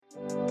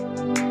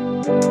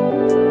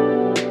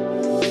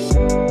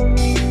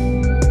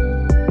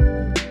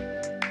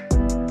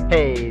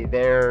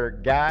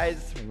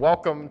guys.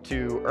 Welcome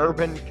to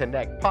Urban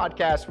Connect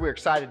Podcast. We're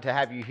excited to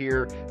have you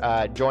here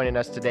joining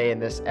us today in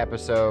this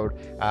episode.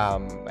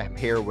 I'm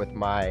here with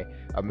my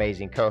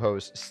amazing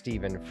co-host,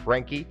 Stephen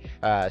Frankie.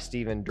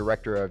 Stephen,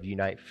 director of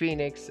Unite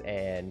Phoenix,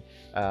 and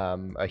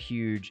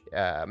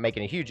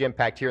making a huge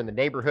impact here in the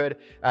neighborhood.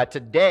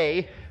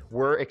 Today,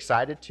 we're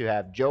excited to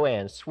have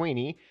Joanne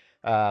Sweeney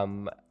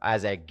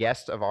as a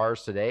guest of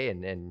ours today,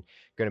 and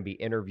going to be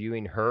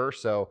interviewing her.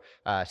 So,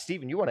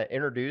 Stephen, you want to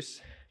introduce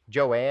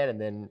Joanne, and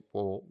then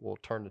we'll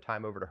turn the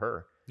time over to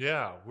her.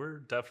 Yeah, we're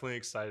definitely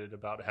excited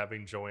about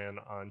having Joanne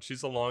on.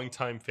 She's a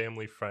longtime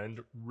family friend,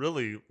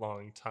 really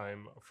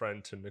longtime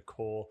friend to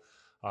Nicole,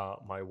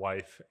 my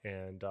wife,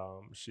 and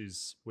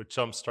she's with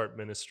Jumpstart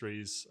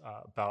Ministries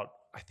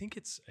I think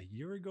it's a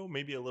year ago,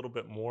 maybe a little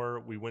bit more.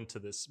 We went to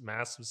this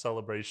massive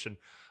celebration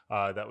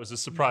that was a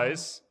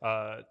surprise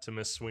to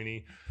Miss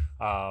Sweeney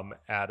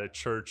at a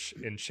church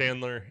in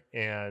Chandler,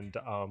 and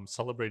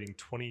celebrating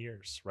 20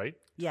 years, right?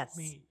 Yes.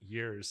 20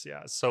 years,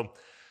 yeah. So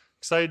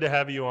excited to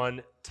have you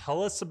on.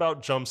 Tell us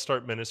about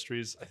Jumpstart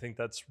Ministries. I think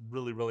that's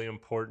really, really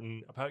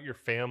important. About your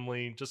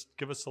family. Just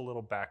give us a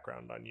little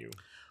background on you.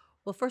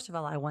 Well, first of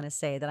all, I want to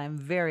say that I'm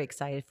very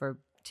excited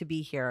to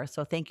be here.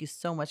 So thank you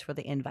so much for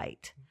the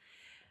invite.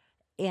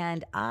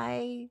 And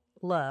I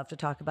love to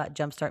talk about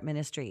Jumpstart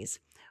Ministries.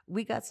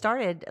 We got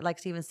started, like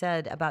Stephen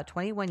said, about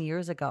 21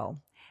 years ago.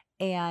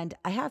 And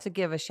I have to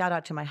give a shout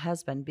out to my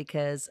husband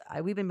because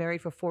we've been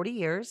married for 40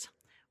 years.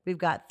 We've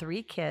got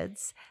 3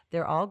 kids.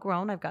 They're all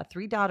grown. I've got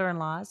 3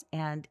 daughter-in-laws,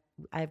 and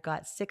I've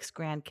got 6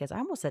 grandkids. I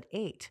almost said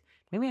 8.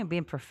 Maybe I'm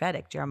being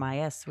prophetic,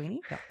 Jeremiah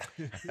Sweeney.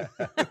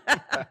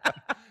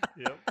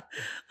 No.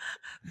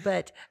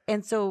 Yep.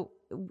 And so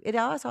it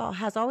also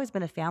has always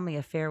been a family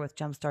affair with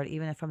Jumpstart,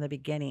 even from the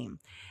beginning.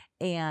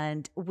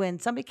 And when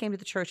somebody came to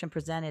the church and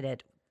presented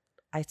it,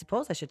 I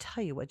suppose I should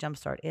tell you what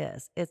Jumpstart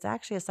is. It's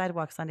actually a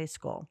sidewalk Sunday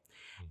school.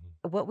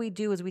 Mm-hmm. What we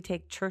do is we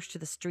take church to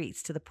the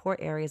streets, to the poor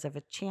areas of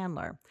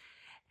Chandler.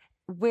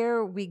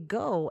 Where we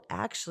go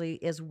actually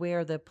is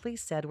where the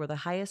police said were the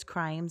highest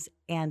crimes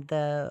and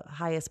the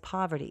highest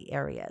poverty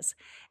areas.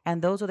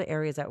 And those are the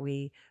areas that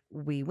we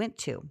went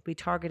to. We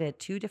targeted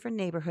 2 different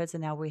neighborhoods,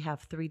 and now we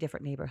have 3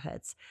 different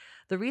neighborhoods.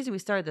 The reason we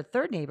started the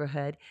 3rd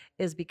neighborhood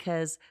is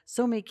because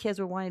so many kids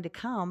were wanting to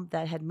come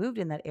that had moved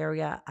in that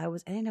area. I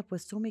was ending up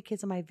with so many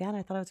kids in my van,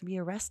 I thought I was going to be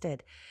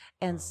arrested.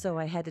 And so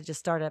I had to just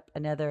start up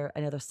another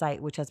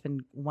site, which has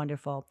been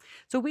wonderful.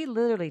 So we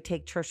literally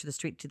take church to the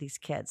street to these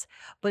kids.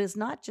 But it's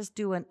not just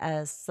doing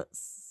a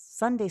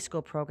Sunday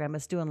school program,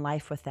 it's doing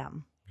life with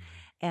them.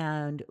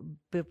 And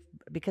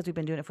because we've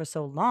been doing it for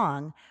so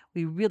long,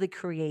 we really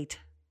create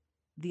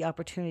the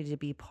opportunity to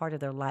be part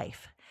of their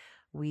life.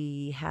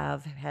 We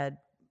have had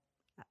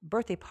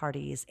birthday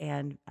parties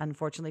and,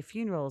 unfortunately,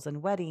 funerals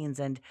and weddings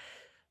and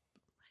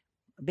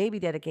baby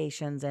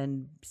dedications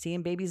and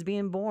seeing babies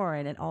being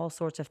born and all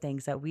sorts of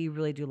things that we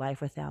really do life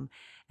with them.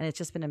 And it's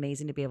just been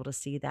amazing to be able to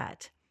see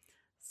that.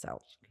 So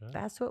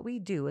that's what we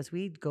do, is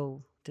we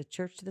go to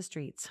church to the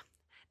streets.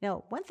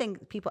 Now, one thing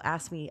people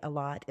ask me a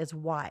lot is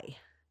why?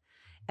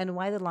 And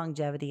why the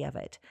longevity of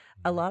it.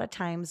 A lot of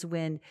times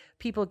when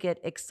people get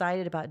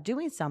excited about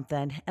doing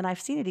something, and I've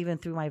seen it even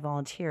through my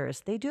volunteers,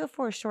 they do it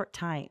for a short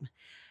time.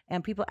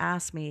 And people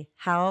ask me,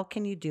 how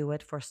can you do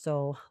it for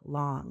so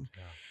long?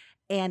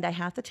 Yeah. And I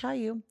have to tell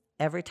you,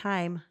 every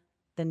time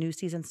the new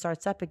season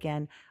starts up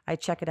again, I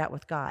check it out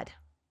with God.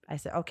 I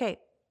say, okay,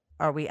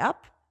 are we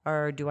up,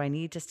 or do I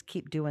need to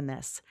keep doing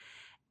this?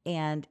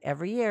 And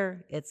every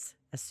year, it's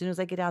as soon as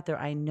I get out there,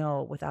 I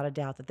know without a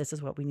doubt that this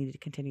is what we need to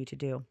continue to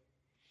do.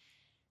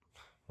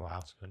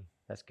 Wow,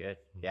 that's good.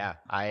 Yeah,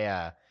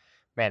 I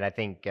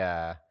think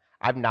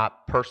I've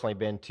not personally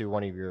been to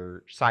one of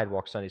your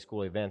sidewalk Sunday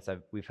school events.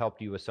 We've helped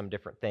you with some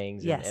different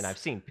things, yes. and I've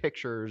seen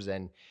pictures,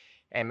 and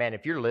man,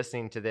 if you're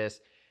listening to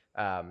this,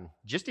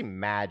 just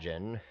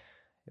imagine.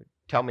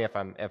 Tell me if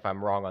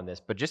I'm wrong on this,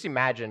 but just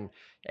imagine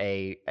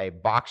a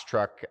box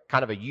truck,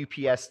 kind of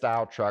a UPS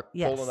style truck,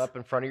 yes. pulling up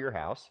in front of your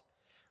house,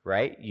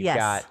 right? You've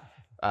yes.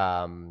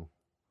 got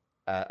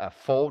a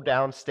fold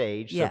down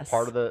stage. Yes. So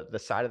part of the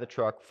side of the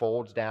truck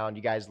folds down.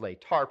 You guys lay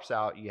tarps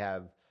out. You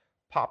have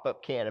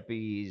pop-up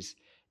canopies,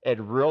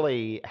 and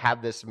really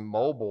have this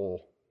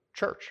mobile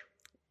church.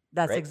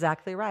 That's right?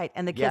 Exactly right.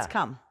 And the kids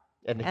come.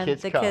 And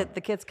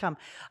the kids come.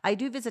 I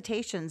do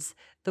visitations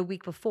the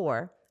week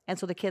before. And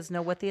so the kids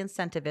know what the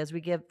incentive is.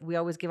 We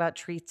always give out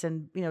treats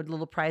and,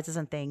 little prizes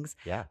and things.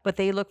 Yeah. But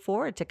they look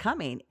forward to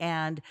coming.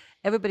 And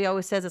everybody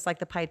always says it's like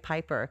the Pied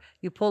Piper.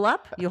 You pull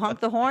up, you honk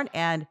the horn,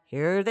 and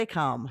here they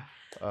come.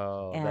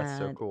 Oh, and that's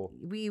so cool.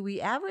 We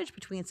average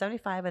between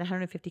 75 and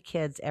 150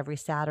 kids every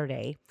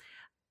Saturday.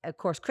 Of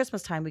course,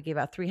 Christmas time, we gave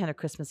out 300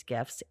 Christmas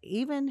gifts.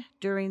 Even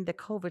during the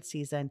COVID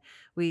season,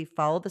 we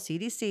followed the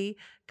CDC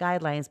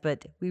guidelines,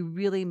 but we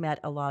really met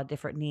a lot of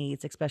different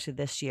needs, especially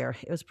this year.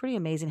 It was pretty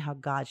amazing how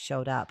God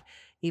showed up,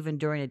 even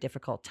during a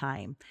difficult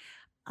time.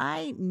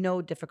 I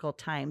know difficult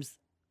times.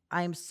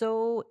 I'm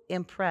so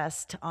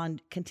impressed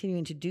on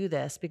continuing to do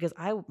this because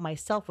I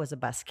myself was a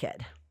bus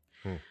kid.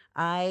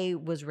 I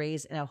was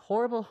raised in a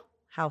horrible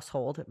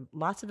household,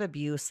 lots of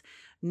abuse,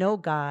 no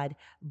God,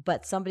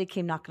 but somebody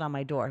came knocking on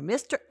my door,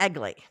 Mr.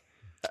 Egley.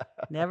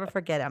 Never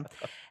forget him.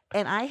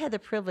 And I had the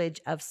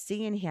privilege of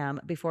seeing him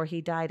before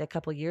he died a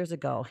couple years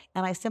ago.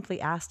 And I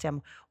simply asked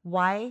him,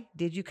 why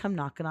did you come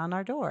knocking on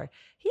our door?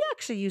 He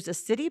actually used a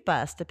city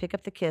bus to pick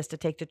up the kids to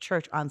take to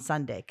church on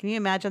Sunday. Can you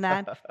imagine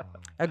that?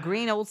 A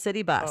green old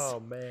city bus. Oh,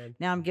 man.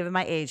 Now I'm giving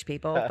my age,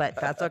 people, but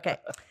that's okay.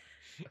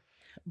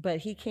 But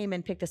he came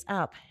and picked us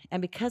up.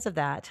 And because of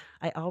that,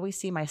 I always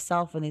see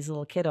myself in these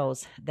little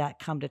kiddos that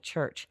come to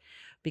church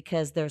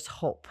because there's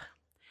hope.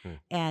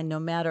 And no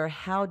matter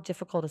how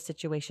difficult a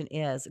situation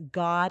is,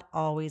 God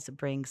always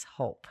brings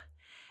hope.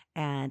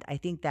 And I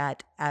think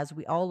that as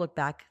we all look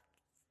back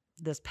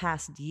this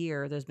past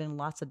year, there's been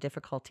lots of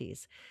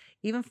difficulties.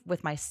 Even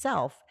with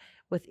myself,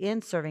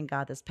 within serving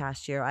God this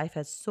past year, I've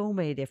had so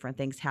many different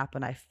things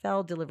happen. I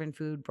fell delivering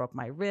food, broke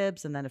my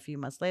ribs, and then a few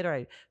months later,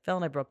 I fell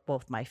and I broke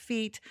both my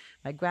feet.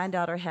 My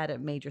granddaughter had a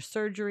major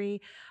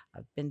surgery.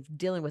 I've been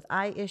dealing with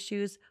eye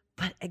issues.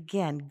 But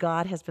again,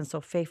 God has been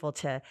so faithful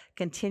to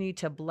continue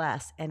to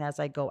bless and as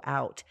I go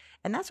out.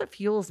 And that's what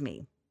fuels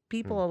me.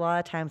 People a lot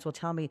of times will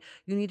tell me,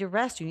 you need to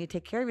rest, you need to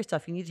take care of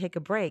yourself, you need to take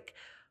a break.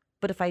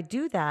 But if I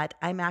do that,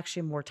 I'm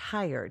actually more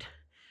tired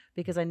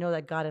because I know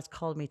that God has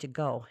called me to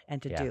go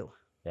and to do.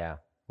 Yeah.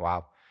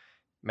 Wow.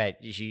 Man,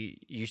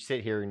 you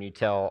sit here and you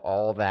tell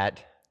all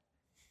that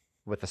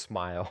with a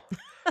smile,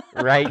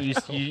 right?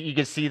 You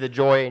can see the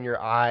joy in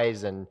your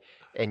eyes and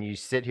you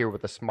sit here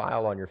with a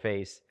smile on your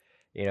face,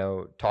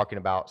 talking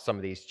about some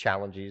of these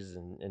challenges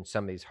and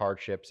some of these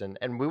hardships.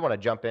 And we want to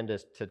jump into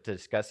to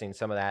discussing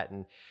some of that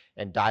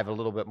and dive a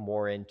little bit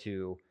more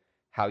into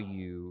how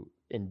you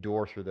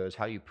endure through those,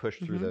 how you push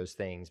through those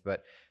things.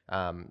 But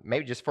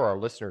maybe just for our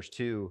listeners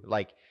too,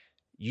 like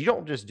you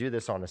don't just do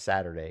this on a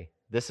Saturday.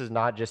 This is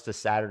not just a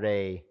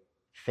Saturday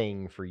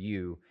thing for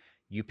you.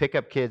 You pick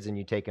up kids and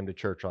you take them to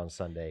church on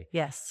Sunday.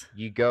 Yes.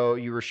 You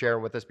were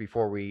sharing with us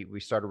before we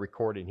started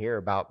recording here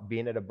about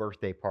being at a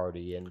birthday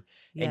party and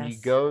you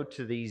go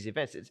to these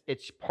events.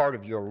 It's part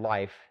of your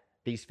life.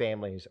 These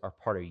families are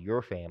part of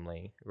your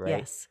family,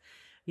 right?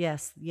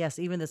 Yes.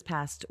 Even this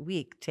past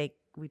week,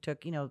 we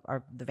took,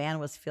 the van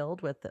was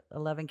filled with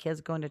 11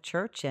 kids going to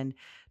church and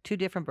 2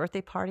 different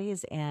birthday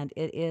parties, and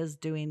it is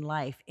doing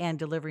life and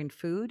delivering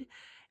food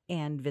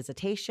and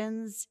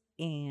visitations.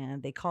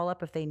 And they call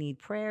up if they need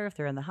prayer, if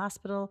they're in the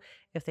hospital,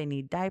 if they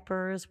need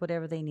diapers,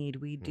 whatever they need,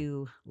 we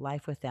do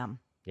life with them.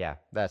 Yeah,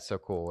 that's so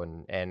cool.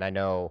 And I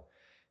know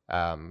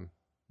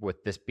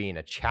with this being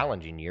a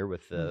challenging year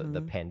with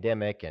the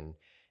pandemic and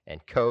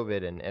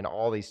COVID and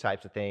all these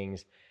types of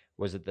things,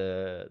 was it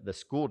the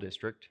school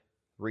district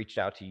reached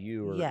out to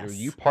you or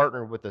you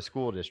partnered with the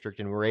school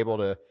district and were able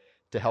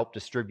to help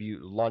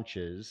distribute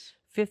lunches?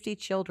 50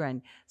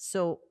 children.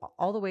 So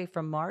all the way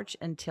from March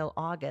until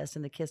August,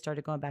 and the kids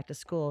started going back to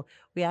school,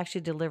 we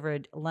actually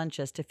delivered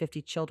lunches to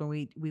 50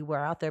 children. We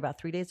were out there about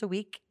 3 days a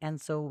week.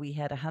 And so we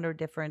had 100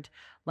 different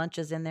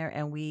lunches in there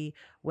and we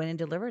went and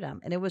delivered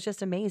them. And it was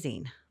just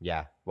amazing.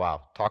 Yeah.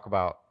 Wow. Talk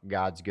about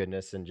God's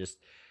goodness and just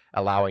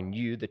allowing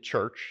you, the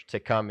church,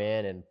 to come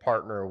in and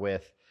partner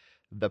with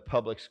the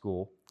public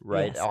school,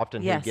 right? Yes.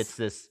 Often Yes.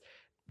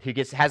 he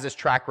has this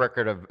track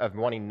record of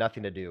wanting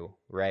nothing to do,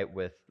 right,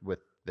 with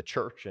the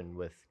church and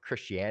with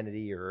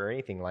Christianity or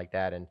anything like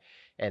that,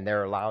 and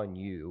they're allowing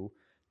you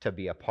to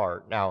be a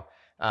part. Now,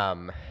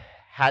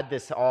 had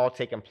this all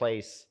taken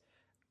place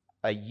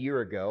a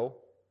year ago,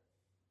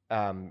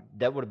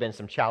 that would have been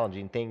some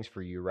challenging things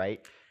for you,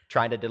 right?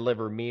 Trying to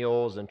deliver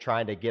meals and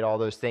trying to get all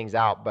those things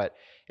out, but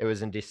it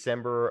was in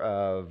December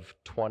of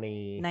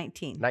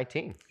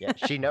 2019. Yeah,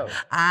 she knows.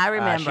 I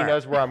remember. She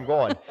knows where I'm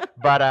going.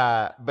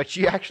 But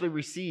she actually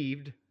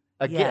received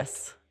a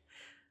gift.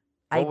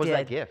 What was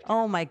that gift?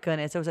 Oh my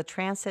goodness. It was a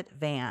transit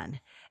van,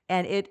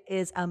 and it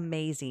is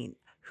amazing.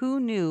 Who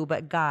knew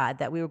but God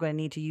that we were going to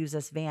need to use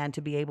this van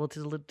to be able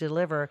to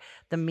deliver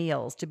the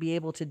meals, to be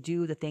able to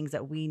do the things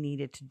that we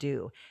needed to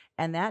do.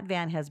 And that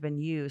van has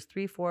been used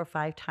 3, 4,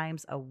 5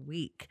 times a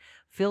week,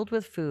 filled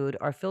with food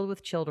or filled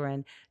with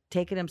children,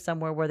 taking them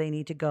somewhere where they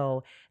need to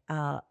go,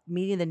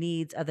 meeting the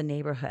needs of the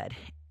neighborhood.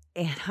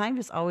 And I'm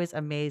just always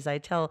amazed. I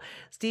tell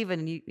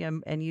Stephen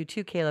and you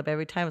too, Caleb,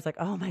 every time it's like,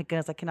 oh my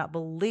goodness, I cannot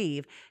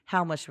believe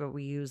how much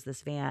we use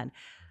this van.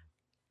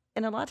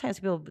 And a lot of times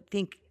people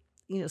think,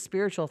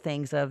 spiritual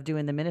things of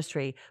doing the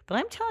ministry. But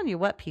I'm telling you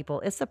what, people,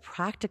 it's the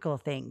practical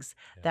things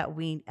that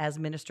we as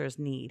ministers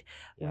need.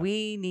 Yeah.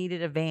 We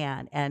needed a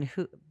van, and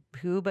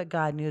who but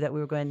God knew that we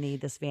were going to need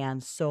this van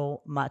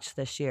so much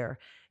this year.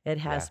 It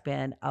has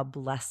been a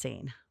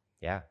blessing.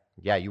 Yeah.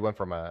 Yeah, you went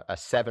from a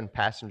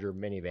 7-passenger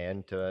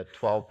minivan to a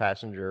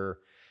 12-passenger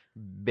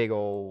big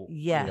old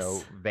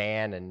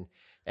van,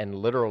 and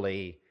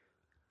literally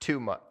 3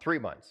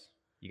 months.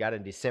 You got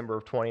in December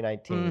of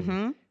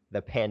 2019.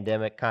 The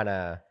pandemic kind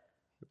of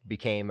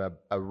became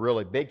a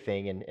really big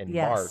thing in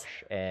March,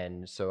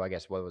 and so I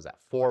guess what was that,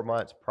 4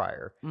 months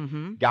prior?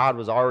 God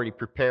was already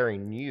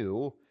preparing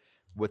you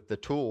with the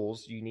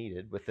tools you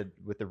needed, with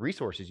the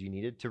resources you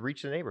needed to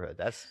reach the neighborhood.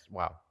 That's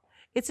wow.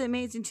 It's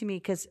amazing to me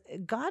because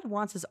God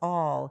wants us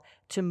all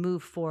to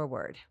move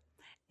forward.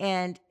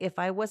 And if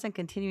I wasn't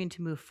continuing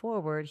to move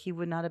forward, he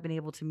would not have been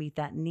able to meet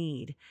that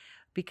need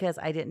because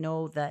I didn't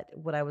know that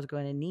what I was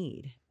going to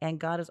need. And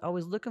God is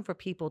always looking for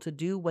people to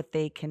do what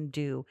they can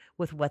do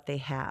with what they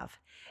have.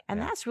 And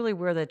Yeah. that's really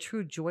where the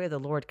true joy of the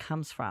Lord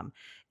comes from,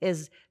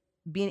 is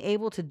being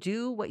able to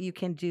do what you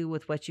can do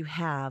with what you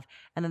have.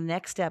 And the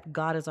next step,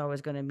 God is always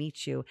going to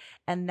meet you.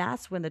 And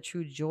that's when the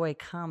true joy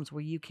comes,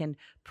 where you can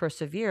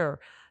persevere.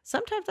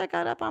 Sometimes I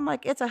got up, I'm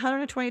like, it's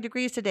 120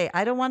 degrees today.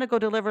 I don't want to go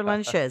deliver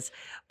lunches.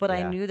 But I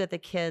Yeah. knew that the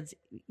kids,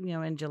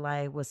 in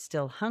July was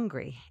still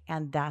hungry.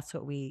 And that's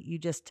what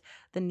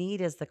the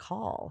need is the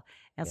call.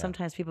 And Yeah.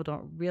 sometimes people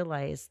don't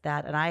realize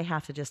that. And I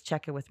have to just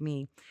check it with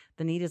me.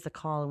 The need is the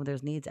call, and when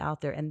there's needs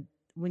out there. And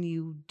when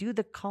you do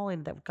the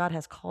calling that God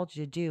has called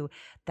you to do,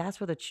 that's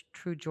where the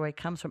true joy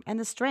comes from, and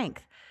the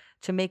strength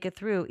to make it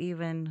through,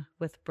 even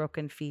with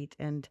broken feet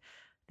and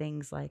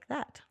things like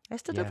that. I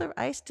still Yeah. deliver.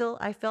 I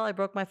felt I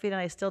broke my feet,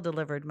 and I still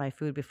delivered my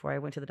food before I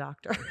went to the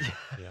doctor.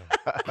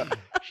 Yeah.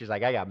 She's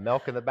like, I got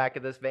milk in the back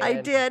of this van.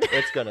 I did.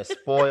 It's going to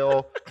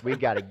spoil. We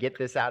got to get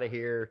this out of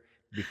here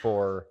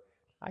before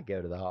I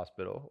go to the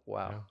hospital.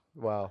 Wow.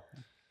 Yeah. Wow.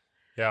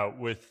 Yeah,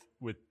 with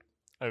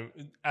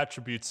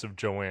attributes of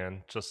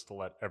Joanne, just to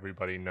let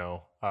everybody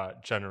know,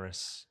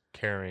 generous,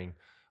 caring,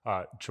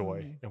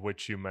 joy, in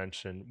which you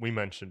mentioned. We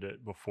mentioned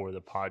it before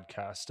the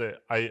podcast.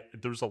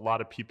 There's a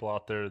lot of people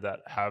out there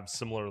that have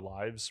similar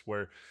lives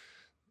where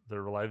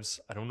their lives,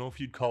 I don't know if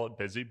you'd call it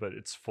busy, but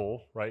it's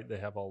full, right? They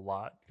have a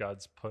lot.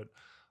 God's put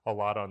a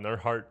lot on their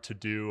heart to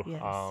do,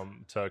 Yes.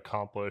 to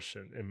accomplish.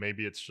 And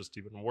maybe it's just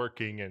even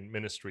working, and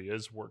ministry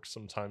is work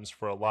sometimes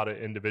for a lot of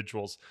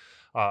individuals.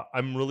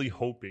 I'm really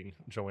hoping,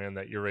 Joanne,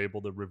 that you're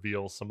able to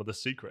reveal some of the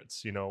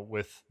secrets,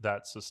 with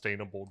that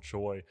sustainable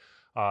joy,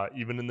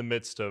 even in the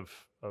midst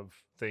of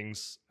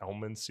things,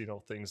 elements,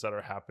 things that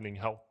are happening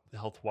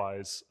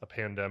health-wise, a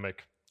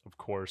pandemic, of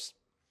course,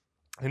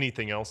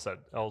 anything else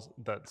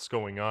that's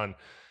going on.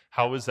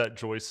 How is that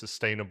joy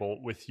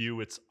sustainable with you?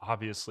 It's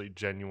obviously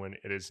genuine.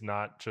 It is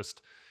not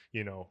just,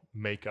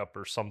 makeup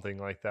or something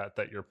like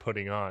that you're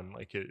putting on.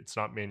 Like it's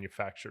not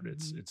manufactured.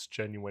 It's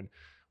genuine.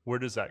 Where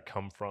does that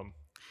come from?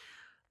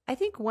 I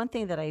think one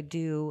thing that I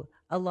do,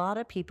 a lot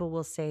of people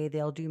will say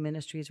they'll do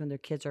ministries when their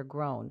kids are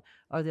grown,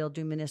 or they'll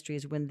do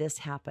ministries when this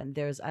happened.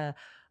 There's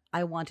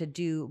I want to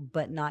do,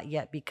 but not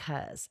yet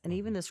because. And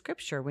even the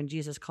scripture, when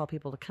Jesus called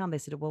people to come, they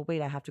said, well,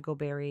 wait, I have to go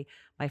bury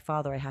my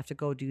father. I have to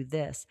go do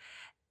this.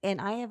 And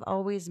I have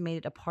always made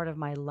it a part of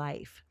my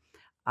life.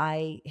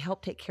 I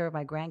help take care of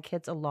my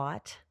grandkids a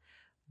lot,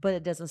 but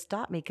it doesn't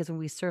stop me, because when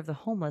we serve the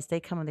homeless, they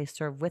come and they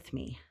serve with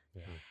me.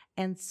 Yeah.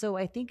 And so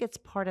I think it's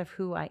part of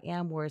who I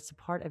am, where it's a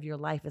part of your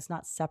life. It's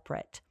not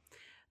separate.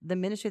 The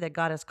ministry that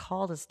God has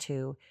called us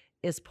to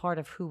is part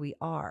of who we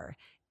are.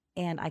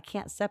 And I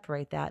can't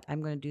separate that.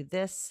 I'm going to do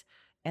this,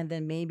 and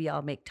then maybe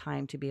I'll make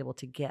time to be able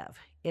to give.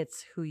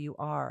 It's who you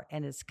are,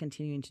 and it's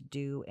continuing to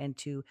do and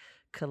to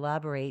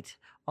collaborate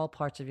all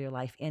parts of your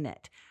life in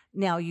it.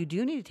 Now, you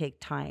do need to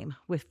take time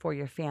for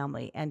your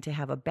family and to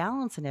have a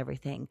balance in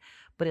everything,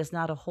 but it's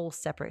not a whole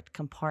separate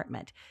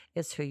compartment.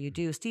 It's who you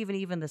do. Stephen,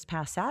 even this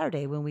past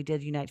Saturday when we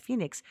did Unite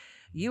Phoenix,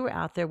 you were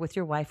out there with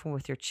your wife and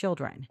with your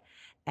children.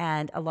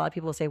 And a lot of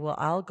people say, well,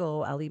 I'll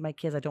go, I'll leave my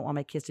kids. I don't want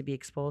my kids to be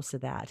exposed to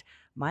that.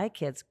 My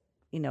kids,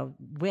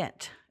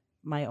 went.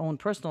 My own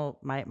personal,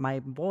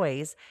 my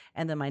boys,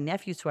 and then my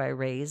nephews who I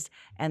raised,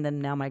 and then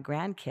now my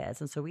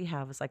grandkids. And so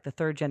it's like the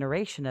third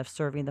generation of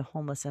serving the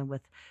homeless and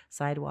with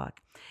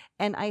Sidewalk.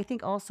 And I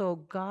think also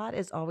God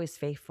is always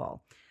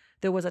faithful.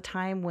 There was a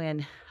time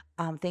when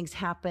things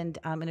happened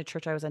in a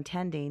church I was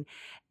attending,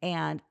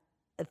 and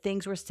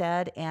things were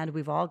said, and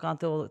we've all gone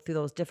through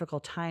those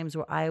difficult times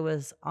where I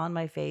was on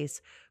my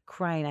face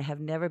crying. I have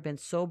never been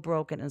so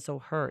broken and so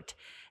hurt.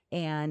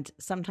 And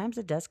sometimes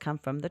it does come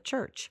from the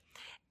church.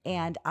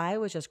 And I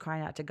was just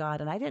crying out to God,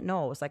 and I didn't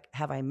know. It was like,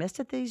 have I missed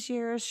it these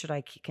years? Should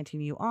I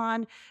continue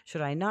on? Should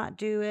I not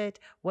do it?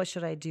 What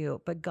should I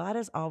do? But God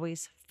is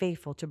always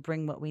faithful to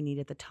bring what we need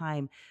at the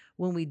time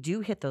when we do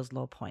hit those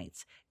low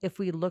points, if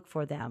we look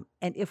for them,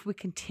 and if we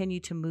continue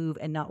to move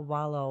and not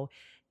wallow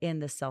in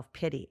the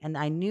self-pity. And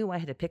I knew I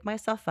had to pick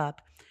myself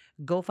up,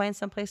 go find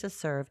some place to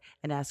serve,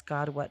 and ask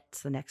God,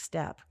 what's the next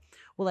step?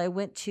 Well, I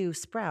went to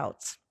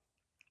Sprouts,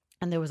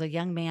 and there was a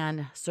young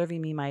man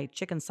serving me my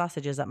chicken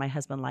sausages that my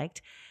husband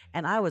liked.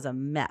 And I was a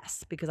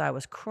mess because I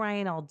was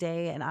crying all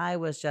day, and I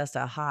was just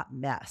a hot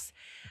mess.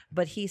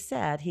 But he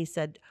said,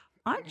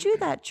 aren't you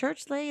that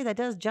church lady that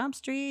does Jump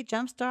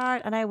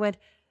Start? And I went,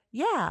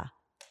 yeah.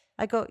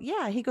 I go,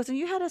 yeah. He goes, and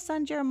you had a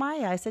son,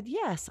 Jeremiah. I said,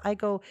 yes. I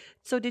go,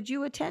 so did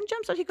you attend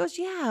Jump Start? He goes,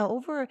 yeah,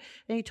 over.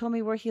 And he told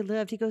me where he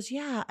lived. He goes,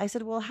 yeah. I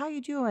said, well, how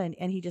you doing?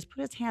 And he just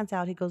put his hands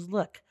out. He goes,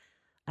 look,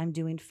 I'm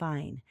doing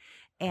fine.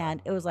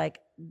 And it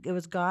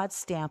was God's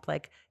stamp,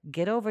 like,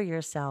 get over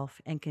yourself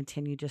and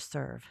continue to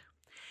serve.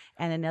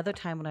 And another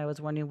time when I was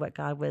wondering what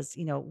God was,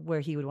 where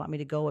he would want me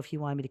to go, if he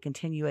wanted me to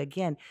continue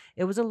again,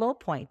 it was a low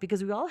point,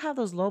 because we all have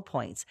those low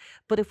points.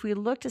 But if we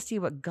look to see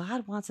what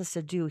God wants us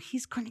to do,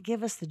 he's going to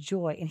give us the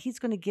joy, and he's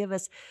going to give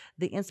us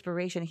the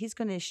inspiration. He's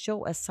going to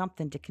show us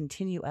something to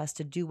continue us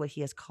to do what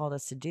he has called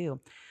us to do.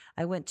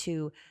 I went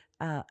to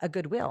a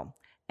Goodwill,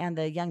 and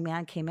the young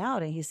man came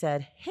out and he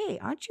said, "Hey,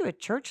 aren't you a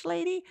church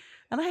lady?"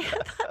 And I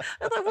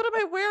thought, "What am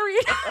I wearing?"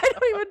 I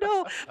don't even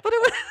know. But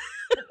it was,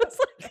 it was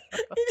like,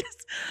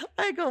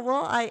 I go,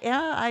 "Well, I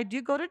am. I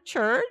do go to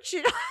church.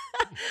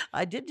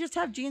 I did just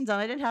have jeans on.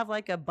 I didn't have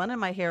like a bun in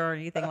my hair or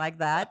anything like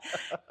that."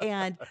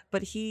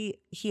 But he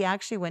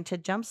actually went to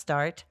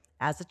Jumpstart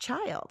as a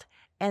child.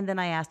 And then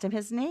I asked him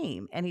his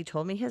name, and he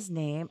told me his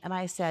name. And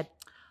I said,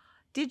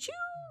 "Did you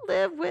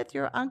live with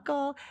your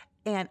uncle?"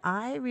 And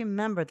I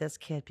remember this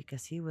kid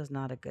because he was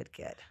not a good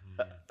kid.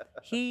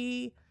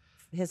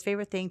 His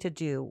favorite thing to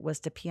do was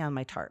to pee on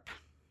my tarp,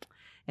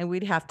 and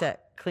we'd have to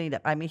clean it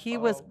up. I mean, he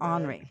was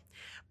ornery,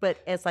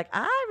 but it's like,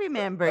 "I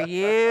remember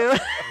you."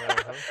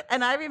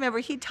 And I remember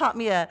he taught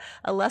me a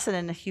lesson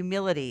in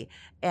humility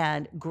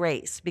and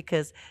grace,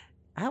 because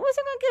I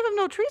wasn't going to give him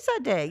no treats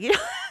that day,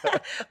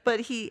 But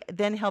he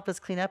then helped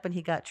us clean up, and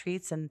he got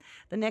treats. And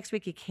the next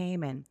week he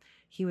came, and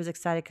he was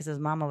excited because his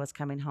mama was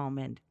coming home.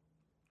 And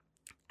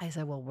I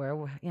said,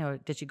 "Well,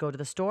 did she go to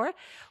the store?"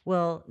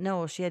 "Well,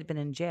 no, she had been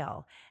in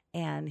jail,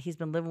 and he's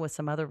been living with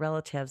some other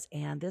relatives,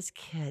 and this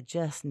kid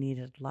just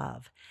needed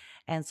love."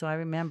 And so I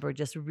remember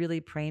just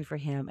really praying for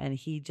him, and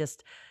he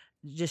just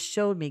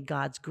showed me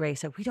God's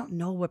grace, that we don't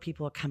know where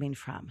people are coming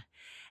from.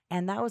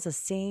 And that was the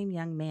same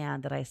young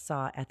man that I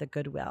saw at the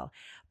Goodwill.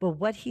 But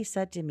what he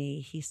said to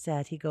me,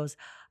 he goes,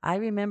 "I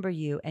remember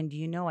you, and do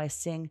you know I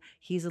sing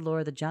He's the Lord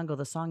of the Jungle,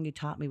 the song you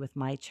taught me, with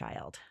my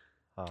child."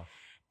 Oh,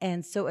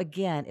 And so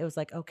again, it was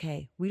like,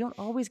 okay, we don't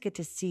always get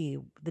to see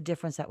the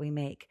difference that we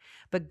make,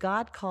 but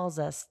God calls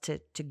us to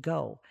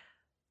go.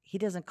 He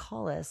doesn't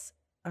call us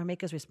or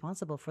make us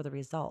responsible for the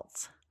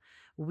results.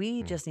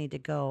 We just need to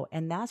go.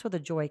 And that's where the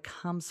joy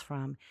comes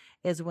from,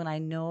 is when I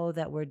know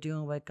that we're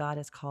doing what God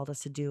has called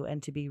us to do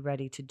and to be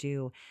ready to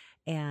do.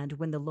 And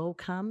when the low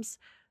comes,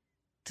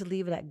 to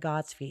leave it at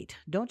God's feet.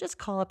 Don't just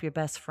call up your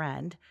best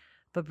friend,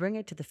 but bring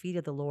it to the feet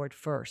of the Lord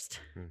first.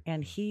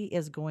 And he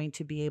is going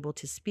to be able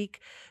to speak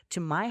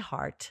to my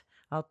heart.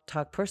 I'll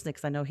talk personally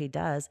because I know he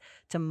does,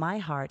 to my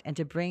heart, and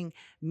to bring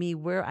me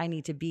where I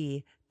need to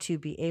be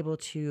able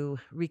to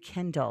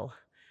rekindle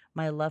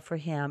my love for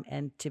him,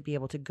 and to be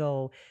able to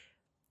go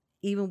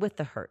even with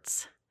the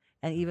hurts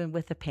and even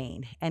with the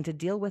pain, and to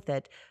deal with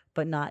it,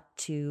 but not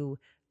to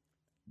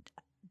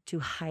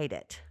hide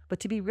it, but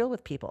to be real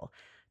with people.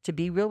 To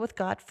be real with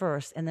God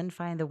first, and then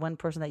find the one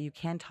person that you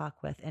can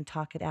talk with and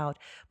talk it out.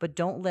 But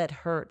don't let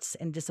hurts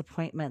and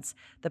disappointments,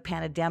 the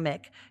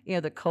pandemic,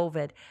 the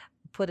COVID,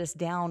 put us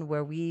down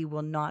where we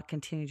will not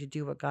continue to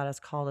do what God has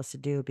called us to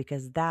do,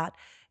 because that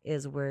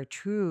is where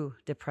true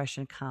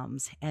depression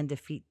comes, and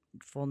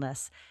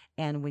defeatfulness.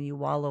 And when you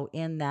wallow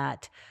in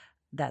that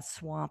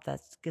swamp,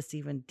 that gets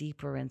even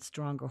deeper and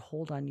stronger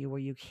hold on you, where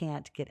you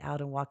can't get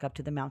out and walk up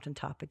to the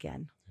mountaintop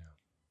again.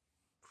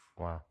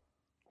 wow.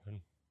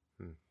 Good.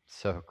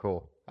 So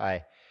cool.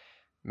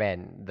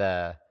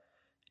 The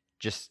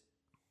just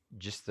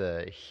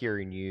the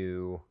hearing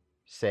you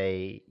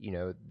say,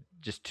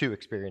 just two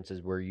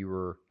experiences where you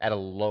were at a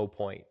low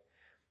point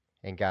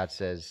and God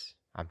says,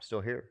 "I'm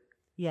still here."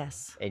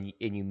 Yes. And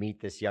you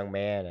meet this young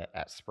man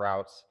at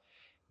Sprouts,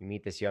 you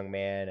meet this young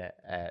man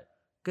at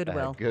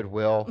Goodwill.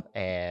 Goodwill,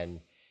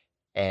 and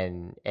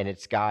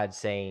it's God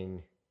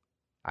saying,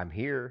 "I'm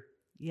here.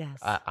 Yes.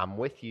 I'm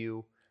with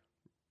you.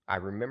 I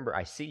remember,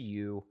 I see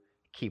you.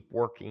 Keep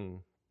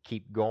working,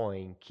 keep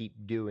going, keep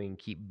doing,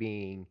 keep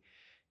being."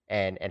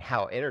 And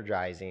how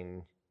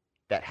energizing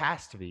that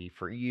has to be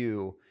for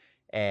you,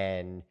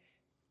 and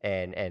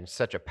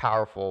such a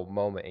powerful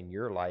moment in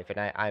your life.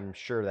 And I'm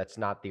sure that's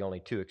not the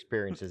only two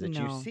experiences that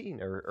you've No. seen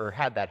or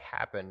had that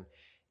happen.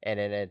 And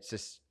then it's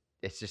just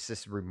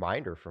this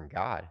reminder from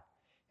God,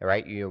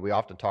 right? We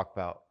often talk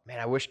about, man,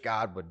 I wish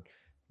God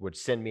would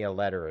send me a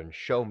letter and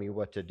show me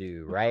what to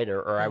do, right?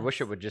 Or I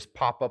wish it Yes. would just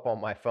pop up on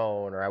my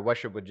phone, or I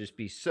wish it would just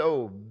be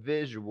so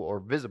visual or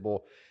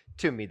visible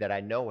to me that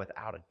I know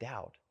without a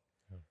doubt,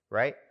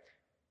 right?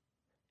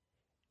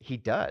 He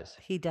does.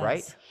 He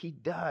Right? does. He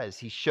does.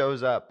 He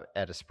shows up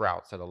at a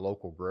Sprouts, at a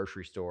local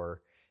grocery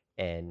store,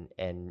 and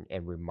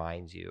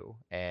reminds you.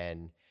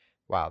 And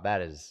wow,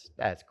 that's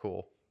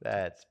cool.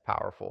 That's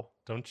powerful.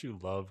 Don't you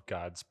love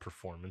God's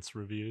performance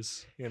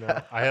reviews?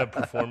 I have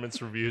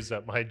performance reviews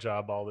at my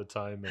job all the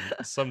time,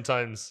 and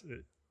sometimes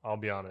I'll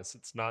be honest,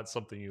 it's not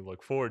something you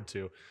look forward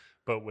to,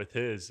 but with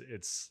his,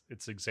 it's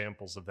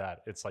examples of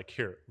that. It's like,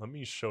 here, let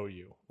me show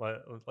you.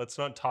 Let's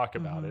not talk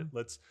about it.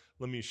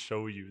 Let me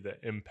show you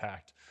the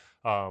impact,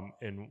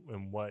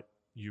 and what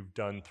you've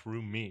done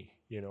through me,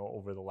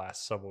 over the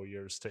last several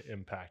years to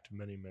impact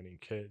many, many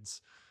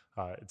kids.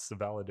 It's the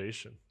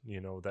validation,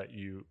 that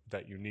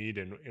you need,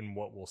 and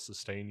what will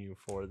sustain you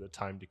for the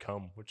time to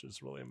come, which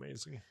is really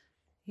amazing.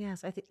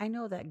 Yes, I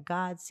know that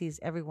God sees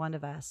every one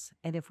of us,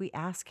 and if we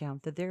ask Him,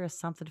 that there is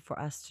something for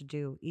us to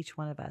do, each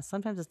one of us.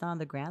 Sometimes it's not on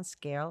the grand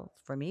scale.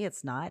 For me,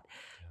 it's not.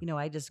 Yeah.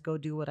 I just go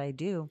do what I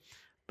do,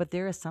 but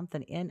there is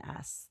something in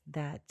us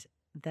that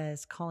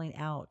is calling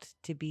out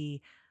to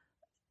be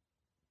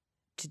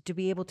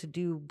able to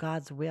do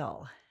God's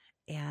will,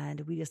 and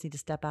we just need to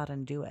step out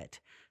and do it.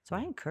 So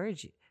I Yeah.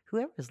 encourage you,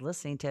 whoever is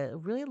listening, to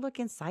really look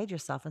inside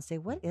yourself and say,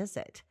 what Mhm. is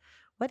it?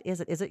 What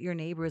is it? Is it your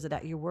neighbor? Is it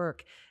at your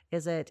work?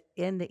 Is it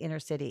in the inner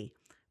city?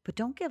 But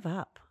don't give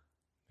up.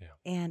 Yeah.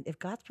 And if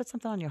God's put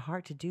something on your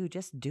heart to do,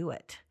 just do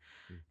it.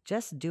 Mm.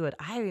 Just do it.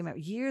 I remember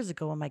years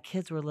ago when my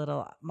kids were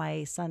little,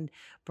 my son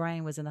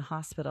Brian was in the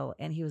hospital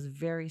and he was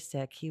very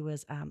sick. He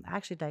was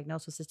actually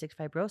diagnosed with cystic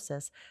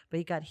fibrosis, but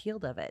he got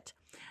healed of it.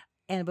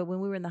 But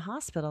when we were in the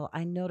hospital,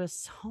 I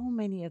noticed so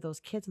many of those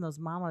kids and those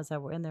mamas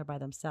that were in there by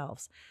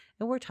themselves.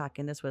 And we're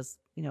talking, this was,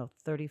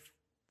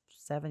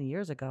 37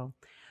 years ago.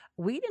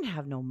 We didn't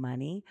have no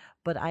money,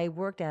 but I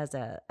worked as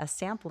a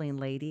sampling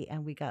lady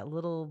and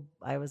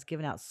I was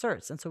giving out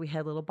certs. And so we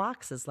had little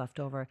boxes left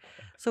over.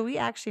 So we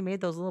actually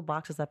made those little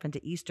boxes up into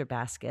Easter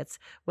baskets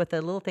with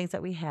the little things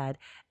that we had.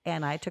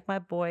 And I took my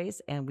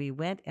boys and we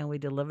went and we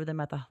delivered them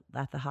at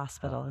the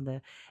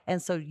hospital.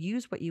 And so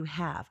use what you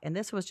have. And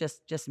this was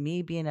just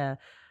me being a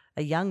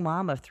young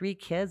mom of 3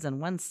 kids and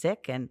one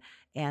sick,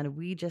 and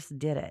we just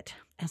did it.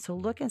 And so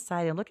look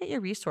inside and look at your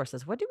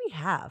resources. What do we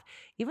have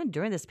even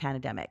during this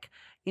pandemic?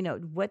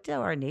 What do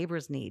our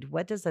neighbors need?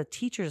 What does the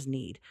teachers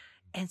need?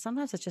 And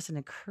sometimes it's just an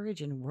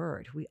encouraging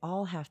word. We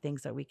all have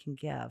things that we can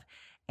give.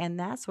 And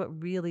that's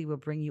what really will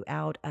bring you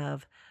out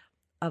of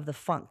the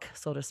funk,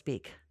 so to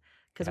speak.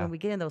 Because Yeah. when we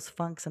get in those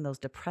funks and those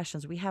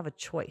depressions, we have a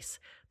choice.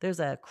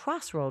 There's a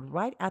crossroad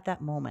right at that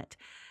moment.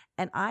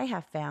 And I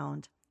have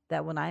found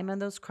that when I'm in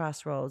those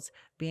crossroads,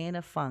 being in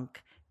a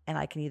funk, and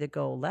I can either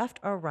go left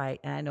or right,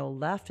 and I know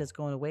left is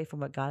going away from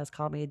what God has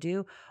called me to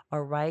do,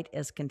 or right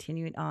is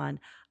continuing on.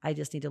 I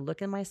just need to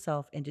look in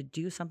myself and to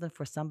do something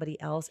for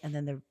somebody else, and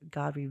then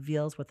God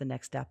reveals what the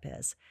next step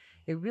is.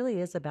 It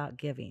really is about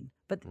giving.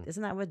 But Mm.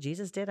 isn't that what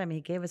Jesus did? I mean,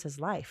 He gave us His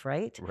life,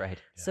 right? Right.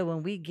 So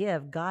when we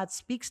give, God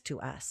speaks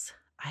to us.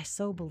 I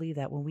so believe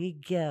that when we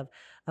give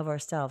of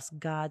ourselves,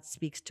 God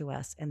speaks to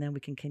us, and then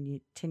we can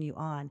continue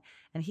on,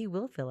 and He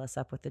will fill us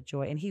up with the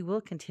joy, and He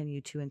will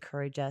continue to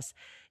encourage us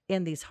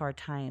in these hard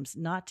times,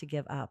 not to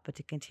give up, but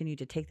to continue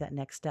to take that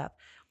next step.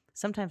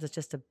 Sometimes it's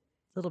just a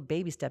little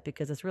baby step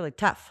because it's really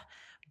tough.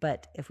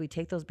 But if we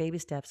take those baby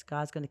steps,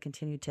 God's going to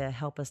continue to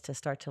help us to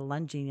start to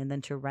lunging and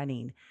then to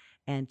running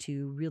and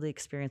to really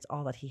experience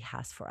all that He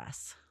has for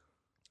us.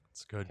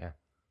 That's good.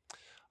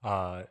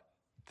 Yeah.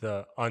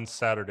 On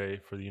Saturday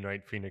for the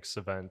Unite Phoenix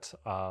event,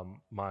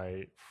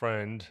 my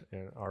friend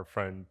and our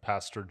friend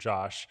Pastor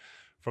Josh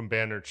from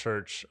Banner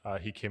Church,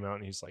 he came out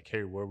and he's like,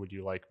 "Hey, where would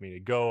you like me to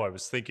go?" I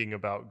was thinking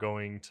about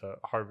going to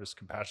Harvest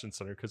Compassion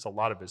Center because a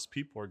lot of his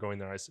people are going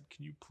there. I said,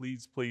 "Can you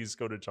please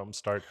go to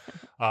Jumpstart?"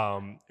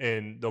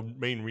 And the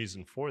main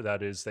reason for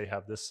that is they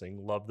have this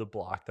thing, Love the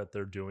Block, that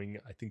they're doing.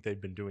 I think they've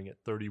been doing it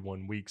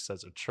 31 weeks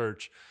as a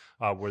church,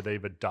 where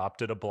they've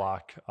adopted a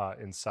block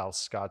in South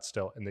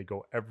Scottsdale, and they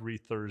go every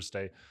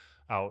Thursday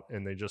out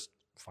and they just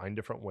find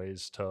different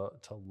ways to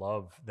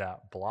love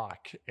that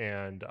block.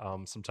 And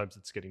sometimes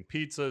it's getting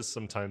pizzas,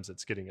 sometimes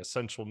it's getting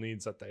essential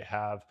needs that they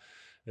have.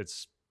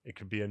 It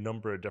could be a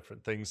number of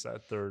different things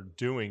that they're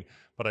doing.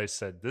 But I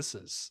said, this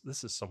is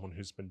someone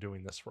who's been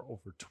doing this for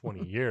over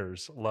 20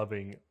 years,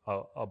 loving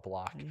a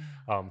block,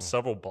 Yeah.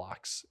 several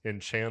blocks in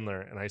Chandler.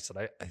 And I said,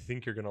 I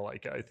think you're gonna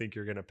like it. I think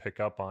you're gonna pick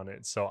up on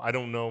it. So I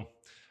don't know.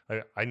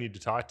 I need to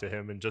talk to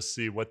him and just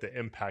see what the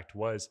impact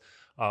was.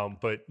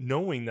 But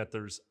knowing that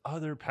there's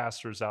other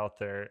pastors out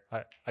there,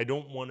 I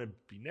don't want to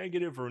be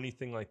negative or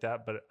anything like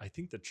that, but I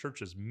think the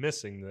church is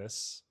missing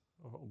this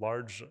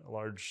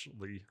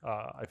largely.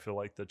 I feel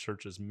like the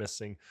church is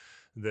missing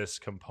this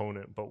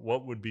component. But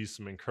what would be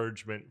some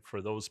encouragement for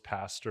those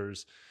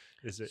pastors?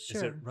 Is it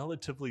Sure.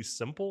 relatively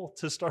simple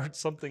to start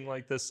something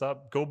like this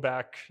up? Go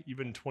back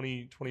even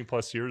 20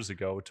 plus years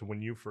ago to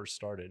when you first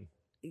started.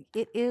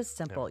 It is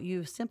simple.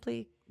 You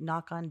simply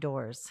knock on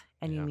doors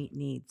and you Yeah. meet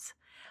needs.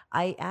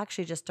 I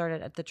actually just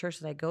started at the church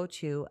that I go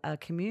to a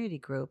community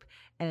group,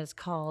 and it's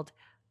called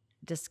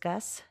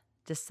Discuss,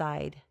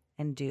 Decide,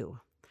 and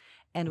Do.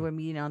 And Mm. we're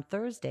meeting on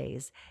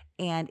Thursdays.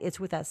 And it's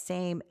with that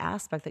same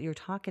aspect that you're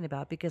talking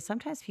about, because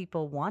sometimes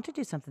people want to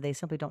do something, they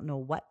simply don't know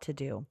what to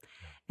do.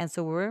 And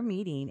so we're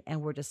meeting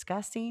and we're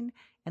discussing,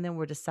 and then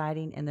we're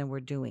deciding, and then we're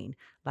doing.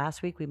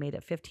 Last week, we made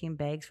up 15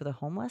 bags for the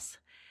homeless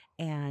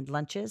and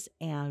lunches.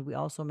 And we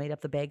also made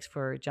up the bags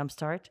for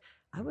Jumpstart.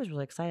 I was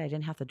really excited. I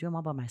didn't have to do them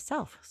all by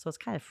myself. So it's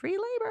kind of free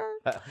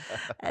labor.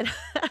 And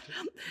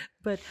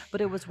but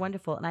it was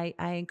wonderful. And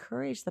I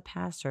encourage the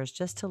pastors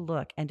just to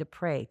look and to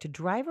pray, to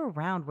drive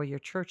around where your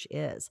church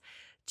is,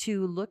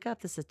 to look up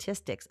the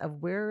statistics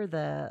of where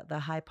the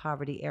high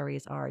poverty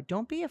areas are.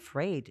 Don't be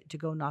afraid to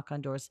go knock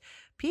on doors.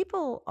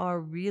 People are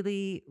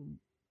really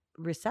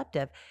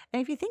receptive.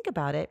 And if you think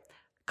about it,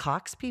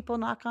 Cox people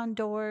knock on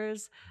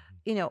doors,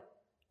 you know,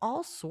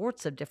 all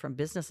sorts of different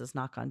businesses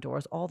knock on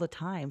doors all the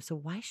time. So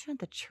why shouldn't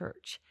the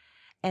church?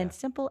 Yeah. And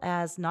simple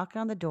as knocking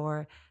on the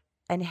door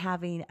and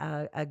having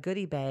a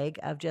goodie bag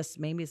of just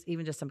maybe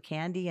even just some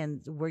candy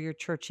and where your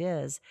church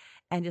is,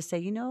 and just say,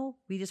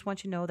 we just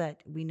want you to know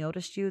that we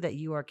noticed you, that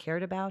you are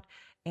cared about,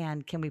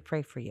 and can we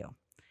pray for you?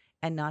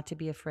 And not to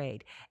be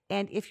afraid.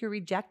 And if you're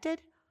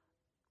rejected,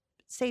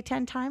 say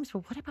 10 times,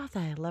 but what about the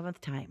 11th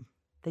time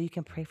that you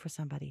can pray for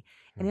somebody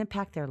and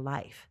impact their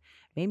life?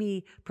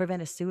 Maybe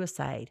prevent a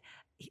suicide,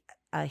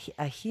 a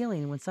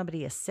healing when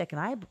somebody is sick.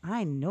 And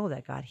I know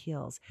that God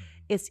heals.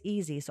 It's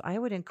easy. So I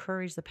would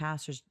encourage the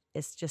pastors,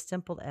 it's just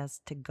simple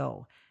as to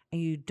go.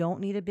 And you don't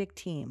need a big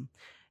team.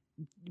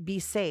 Be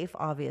safe,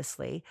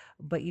 obviously,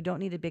 but you don't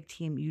need a big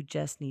team. You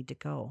just need to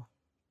go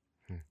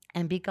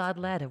and be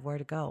God-led of where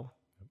to go.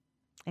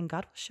 And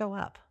God will show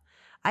up.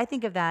 I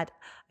think of that.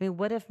 I mean,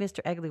 what if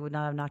Mr. Egley would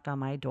not have knocked on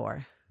my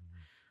door,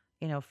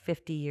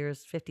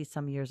 50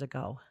 some years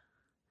ago?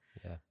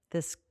 Yeah.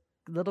 This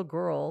little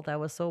girl that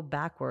was so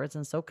backwards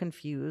and so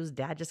confused.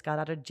 Dad just got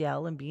out of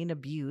jail and being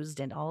abused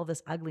and all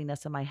this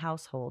ugliness in my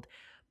household.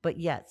 But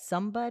yet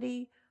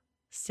somebody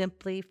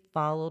simply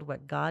followed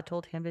what God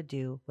told him to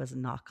do, was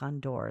knock on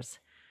doors.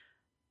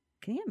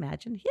 Can you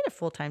imagine? He had a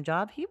full-time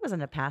job. He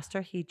wasn't a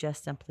pastor. He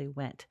just simply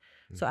went.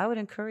 So I would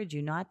encourage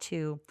you not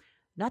to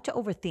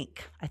overthink.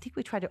 I think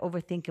we try to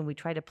overthink and we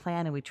try to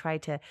plan and we try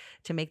to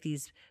make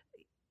these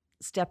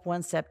step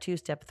 1, step 2,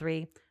 step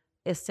 3.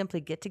 Is simply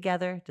get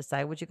together,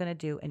 decide what you're going to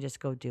do, and just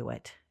go do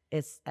it.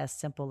 It's as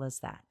simple as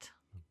that.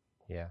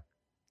 Yeah.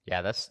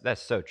 Yeah, that's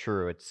so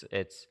true.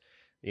 It's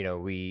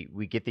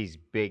we get these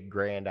big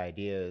grand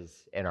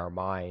ideas in our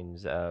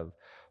minds of,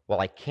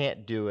 well, I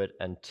can't do it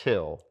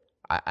until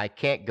I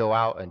can't go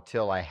out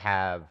until I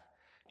have,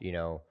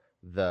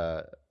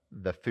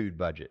 the food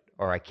budget,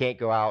 or I can't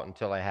go out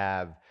until I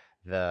have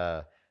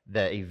the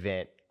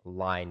event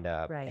lined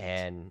up. Right.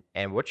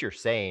 And what you're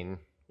saying,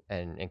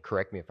 and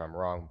correct me if I'm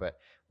wrong, but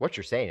what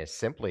you're saying is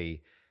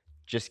simply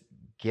just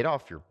get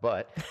off your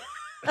butt,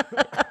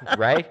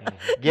 right?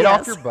 Get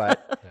off your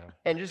butt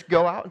and just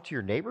go out into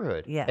your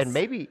neighborhood. Yes. And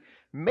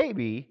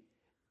maybe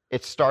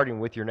it's starting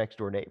with your next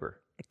door neighbor,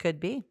 It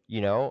could be.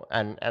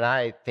 and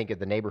I think of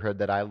the neighborhood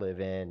that I live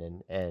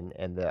in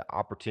and the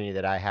opportunity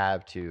that I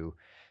have to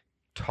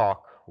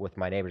talk with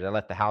my neighbors. I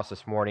left the house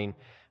this morning.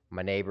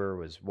 My neighbor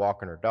was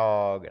walking her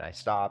dog, and I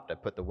stopped. I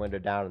put the window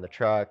down in the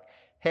truck.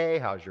 Hey,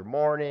 how's your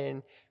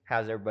morning?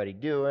 How's everybody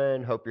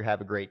doing? Hope you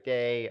have a great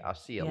day. I'll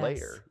see you Yes.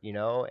 later.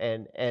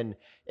 And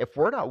if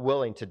we're not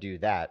willing to do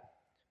that,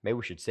 maybe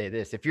we should say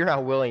this: if you're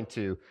not willing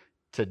to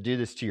do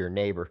this to your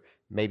neighbor,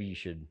 maybe you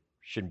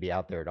shouldn't be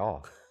out there at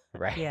all,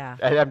 right? Yeah.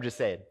 And I'm just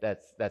saying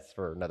that's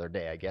for another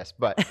day, I guess.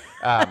 But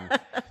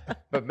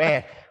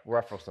man,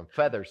 ruffle some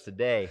feathers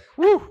today.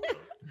 Woo!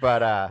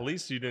 But At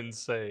least you didn't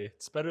say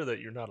it's better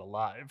that you're not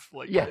alive.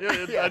 Like, Yeah,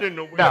 I didn't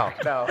know.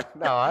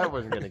 no, I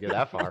wasn't going to go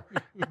that far.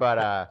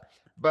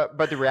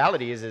 But the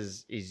reality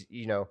is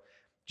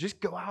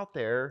just go out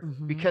there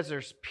Mhm. because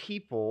there's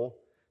people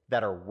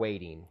that are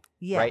waiting,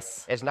 Yes.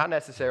 right? It's not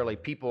necessarily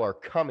people are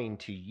coming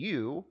to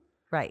you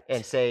Right.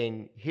 and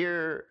saying,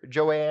 "Here,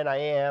 Joanne, I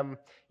am,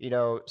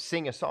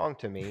 sing a song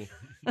to me,"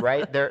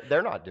 right?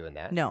 They're not doing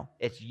that. No.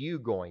 It's you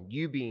going,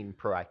 you being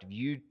proactive,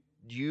 you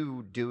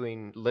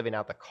living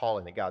out the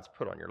calling that God's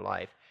put on your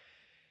life.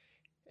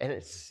 And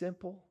it's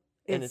simple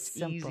and It's it's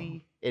simple.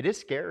 easy. It is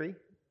scary,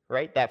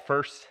 right? That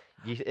first,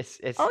 it's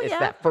yeah.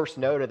 that first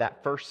note of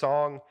that first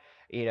song,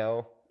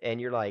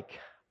 and you're like,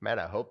 man,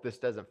 I hope this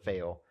doesn't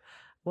fail.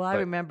 Well, I But-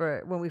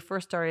 remember when we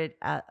first started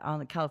on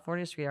the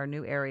California Street, our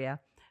new area.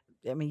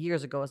 I mean,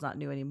 years ago, it's not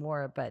new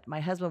anymore, but my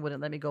husband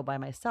wouldn't let me go by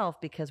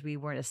myself because we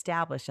weren't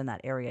established in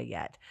that area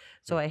yet.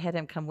 So I had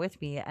him come with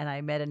me, and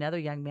I met another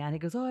young man. He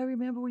goes, "Oh, I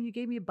remember when you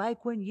gave me a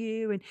bike one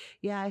year." And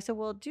yeah, I said,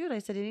 "Well, dude," I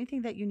said,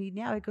 "anything that you need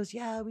now?" He goes,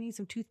 "Yeah, we need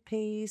some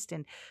toothpaste."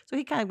 And so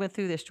he kind of went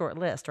through this short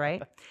list,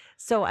 right?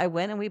 So I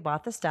went and we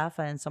bought the stuff.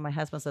 And so my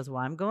husband says,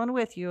 "Well, I'm going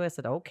with you." I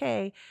said,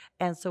 "Okay."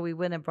 And so we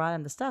went and brought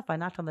him the stuff. I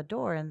knocked on the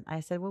door and I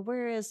said, "Well,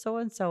 where is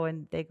so-and-so?"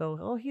 And they go,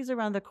 "Oh, he's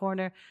around the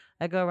corner."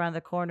 I go around the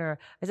corner.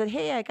 I said,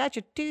 "Hey, I got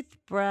your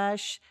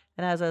toothbrush."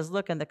 And as I was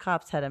looking, the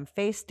cops had him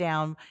face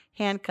down,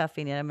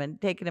 handcuffing him and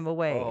taking him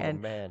away. Oh,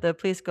 and man. the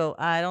police go,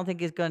 "I don't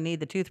think he's going to need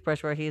the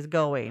toothbrush where he's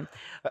going."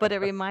 But it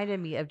reminded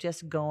me of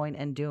just going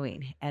and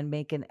doing and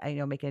making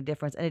a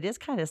difference. And it is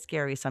kind of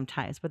scary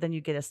sometimes, but then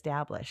you get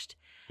established.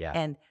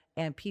 Yeah.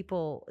 And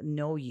people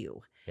know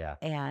you. Yeah.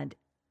 And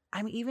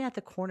I mean, even at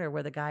the corner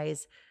where the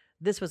guys,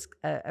 this was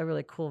a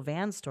really cool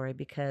van story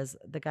because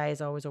the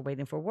guys always are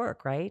waiting for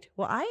work, right?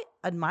 Well, I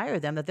admire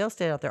them that they'll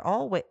stay out there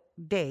all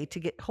day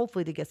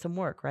hopefully to get some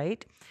work,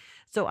 right?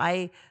 So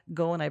I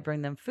go and I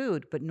bring them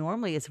food, but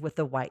normally it's with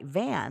the white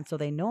van, so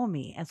they know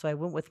me. And so I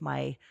went with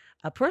my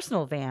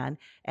personal van,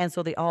 and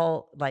so they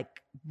all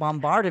like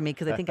bombarded me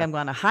because they think I'm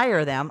going to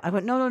hire them. I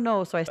went, no, no,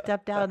 no. So I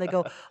stepped out, and they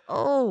go,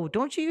 oh,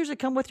 don't you usually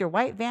come with your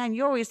white van?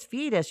 You always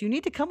feed us. You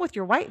need to come with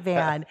your white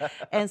van.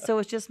 And so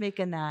it's just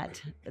making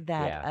that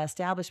Yeah.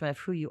 establishment of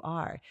who you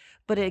are.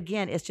 But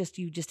again, it's just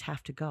you just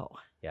have to go.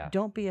 Yeah.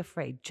 Don't be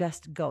afraid.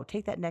 Just go.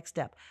 Take that next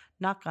step.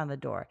 Knock on the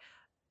door.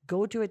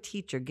 Go to a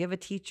teacher. Give a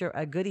teacher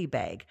a goodie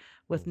bag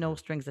with no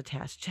strings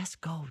attached.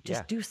 Just go.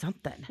 Just Yeah. do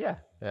something. Yeah.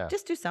 Yeah.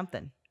 Just do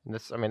something. And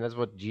I mean, that's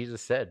what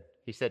Jesus said.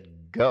 He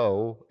said,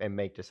 go and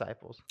make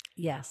disciples.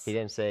 Yes. He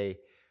didn't say,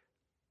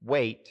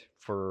 wait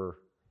for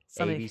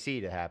Somebody-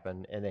 ABC to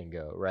happen and then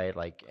go, right?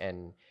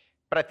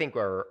 But I think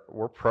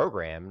we're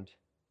programmed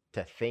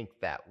to think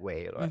that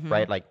way, Mhm.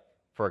 right? Like,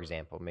 for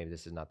example, maybe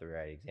this is not the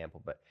right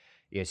example, but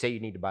say you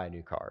need to buy a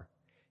new car.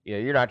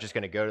 You're not just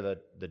going to go to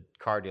the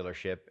car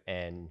dealership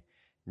and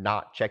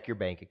not check your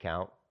bank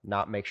account,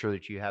 not make sure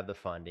that you have the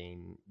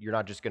funding. You're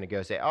not just going to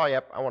go say, oh,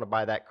 yep, I want to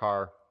buy that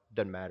car.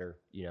 Doesn't matter,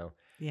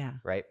 Yeah.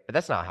 right? But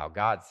that's not how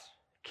God's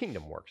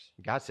kingdom works.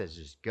 God says,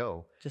 just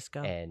go Just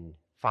go. and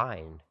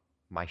find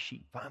my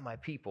sheep, find my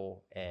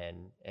people,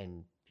 and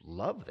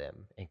love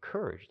them,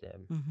 encourage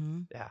them.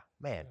 Mm-hmm. Yeah,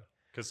 man.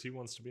 Because he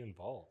wants to be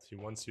involved. He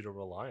wants you to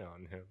rely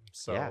on him.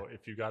 So Yeah.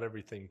 if you got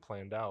everything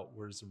planned out,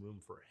 where's the room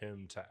for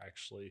him to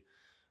actually,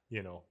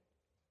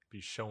 be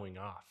showing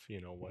off,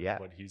 Yeah.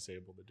 what he's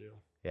able to do.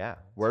 Yeah.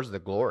 Where's the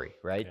glory,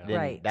 right? Yeah. Then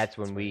Right. that's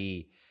when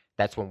we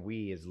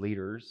as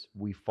leaders,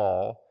 we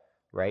fall,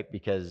 right?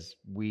 Because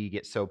we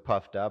get so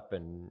puffed up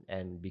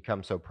and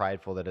become so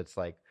prideful that it's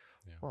like,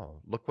 Yeah.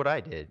 oh, look what I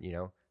did,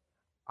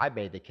 I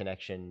made the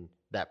connection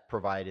that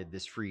provided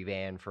this free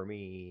van for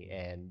me,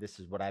 and this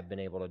is what I've been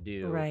able to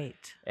do.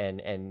 Right.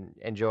 And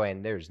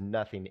Joanne, there's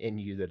nothing in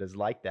you that is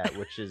like that,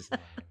 which is,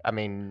 I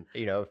mean,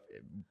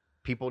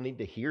 people need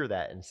to hear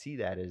that and see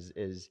that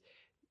is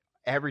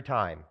every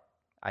time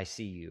I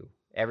see you,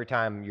 every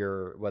time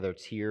whether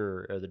it's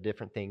here or the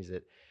different things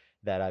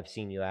that I've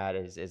seen you at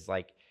is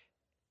like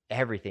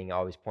everything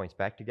always points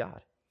back to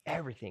God.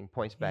 Everything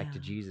points back to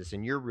Yeah. Jesus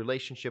and your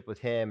relationship with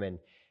him,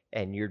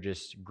 and you're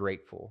just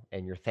grateful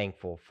and you're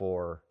thankful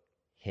for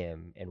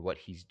him and what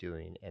he's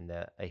doing and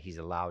that he's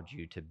allowed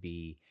you to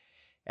be.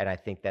 And I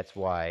think that's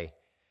why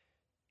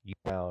you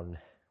found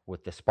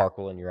with the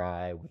sparkle in your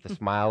eye, with the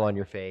smile on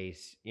your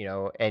face,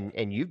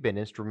 and you've been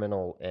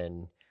instrumental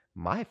in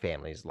my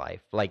family's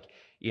life. Like,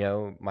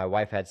 my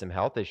wife had some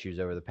health issues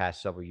over the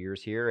past several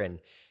years here,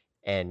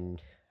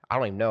 and I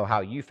don't even know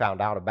how you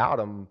found out about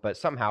them, but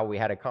somehow we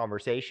had a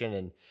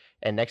conversation,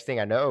 and next thing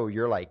I know,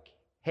 you're like,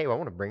 hey, I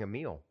want to bring a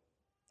meal.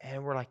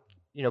 And we're like,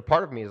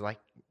 part of me is like,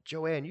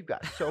 Joanne, you've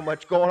got so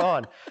much going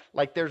on.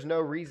 Like, there's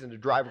no reason to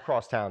drive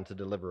across town to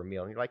deliver a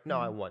meal. And you're like, no,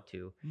 I want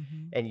to.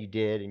 Mm-hmm. And you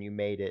did, and you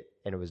made it,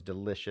 and it was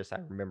delicious. I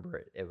remember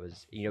it. It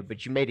was,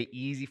 but you made it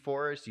easy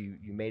for us. You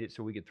made it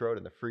so we could throw it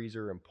in the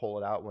freezer and pull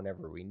it out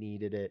whenever we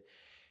needed it.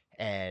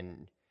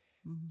 And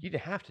Mm-hmm. you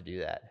didn't have to do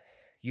that.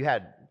 You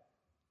had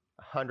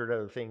 100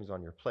 other things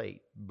on your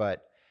plate,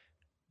 but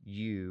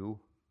you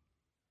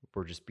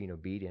were just being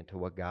obedient to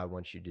what God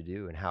wants you to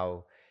do and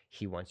how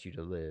he wants you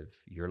to live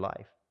your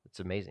life. It's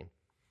amazing.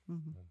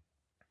 Mm-hmm.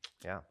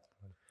 Yeah.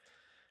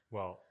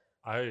 Well,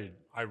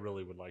 I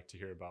really would like to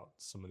hear about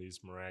some of these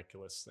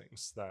miraculous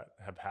things that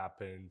have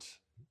happened.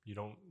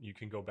 You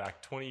can go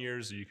back 20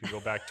 years or you can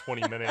go back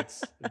 20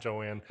 minutes,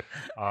 Joanne.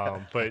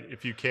 But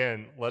if you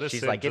can, let us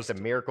She's in like, just it's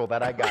a miracle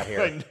that I got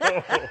here. I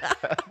know.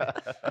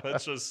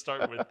 Let's just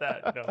start with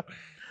that. No.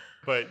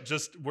 But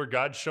just where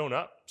God's shown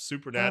up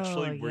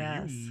supernaturally, Oh, where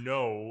yes.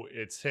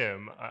 it's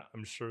him.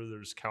 I'm sure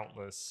there's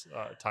countless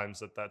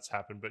times that's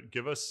happened. But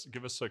give us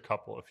a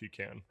couple if you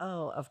can,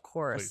 Oh, of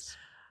course. please.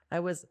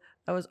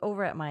 I was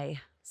over at my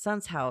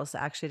son's house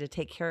actually to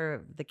take care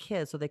of the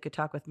kids so they could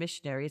talk with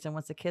missionaries. And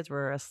once the kids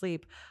were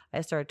asleep,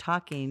 I started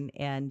talking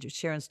and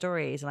sharing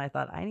stories. And I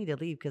thought I need to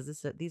leave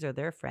because these are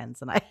their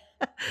friends. And I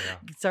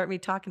start me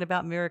talking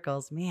about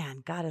miracles.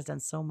 Man, God has done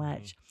so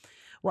much.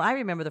 Well, I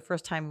remember the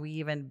first time we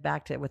even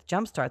backed it with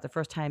Jumpstart, the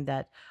first time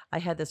that I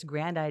had this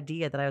grand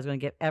idea that I was going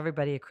to give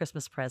everybody a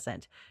Christmas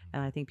present.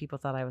 And I think people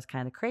thought I was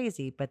kind of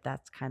crazy, but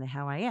that's kind of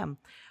how I am.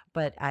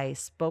 But I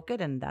spoke it,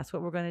 and that's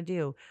what we're going to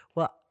do.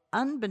 Well,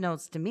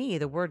 unbeknownst to me,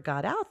 the word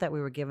got out that we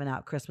were giving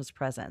out Christmas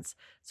presents.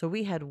 So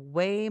we had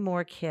way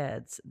more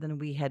kids than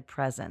we had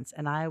presents,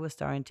 and I was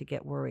starting to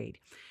get worried.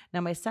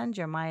 Now, my son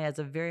Jeremiah is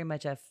very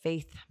much a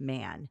faith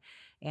man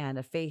and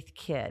a faith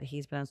kid.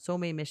 He's been on so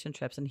many mission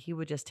trips, and he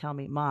would just tell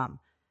me, Mom,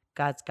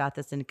 God's got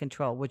this in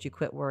control. Would you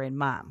quit worrying,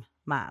 Mom?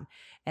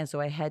 And so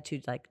I had to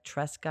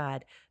trust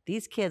God.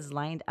 These kids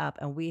lined up,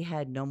 and we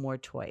had no more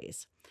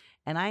toys.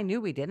 And I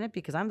knew we didn't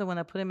because I'm the one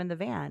that put them in the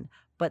van.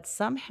 But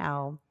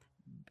somehow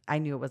I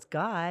knew it was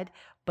God,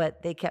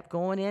 but they kept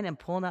going in and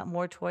pulling out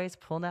more toys.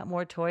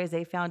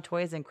 They found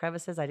toys in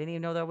crevices I didn't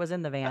even know that was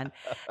in the van.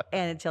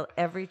 And until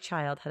every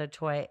child had a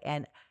toy.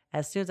 And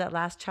as soon as that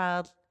last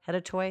child had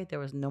a toy, there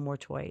was no more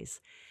toys.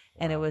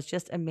 And it Wow. was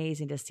just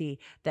amazing to see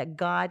that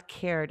God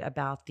cared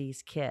about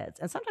these kids.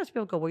 And sometimes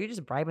people go, well, you're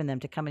just bribing them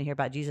to come and hear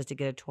about Jesus to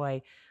get a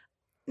toy.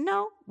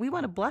 No, we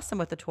want to bless them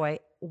with the toy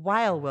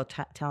while we're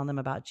telling them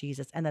about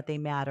Jesus and that they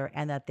matter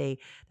and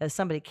that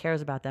somebody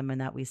cares about them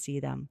and that we see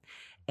them.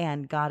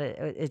 And God,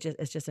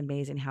 it's just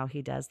amazing how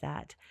He does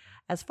that.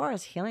 As far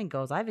as healing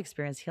goes, I've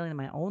experienced healing in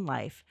my own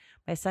life.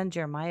 My son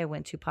Jeremiah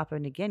went to Papua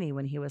New Guinea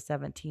when he was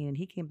 17, and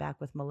he came back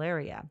with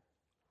malaria,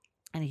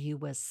 and he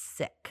was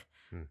sick,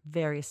 Hmm.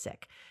 very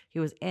sick. He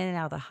was in and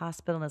out of the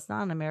hospital, and it's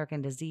not an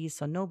American disease,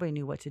 so nobody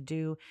knew what to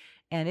do.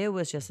 And it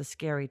was just a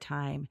scary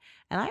time.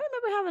 And I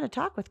remember having a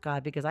talk with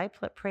God because I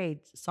prayed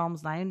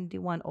Psalms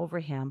 91 over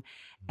him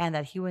and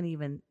that he wouldn't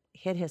even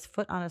hit his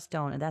foot on a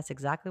stone. And that's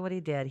exactly what he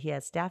did. He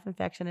had staph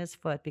infection in his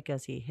foot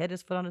because he hit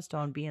his foot on a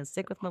stone, being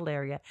sick with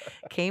malaria,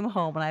 came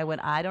home, and I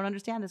went, I don't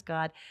understand this,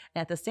 God.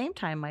 And at the same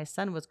time, my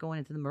son was going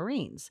into the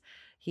Marines.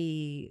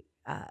 He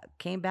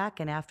came back,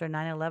 and after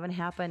 9/11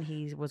 happened,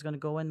 he was going to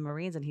go in the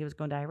Marines and he was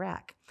going to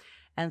Iraq.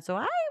 And so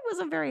I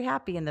wasn't very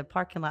happy in the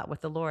parking lot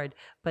with the Lord,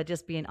 but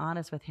just being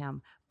honest with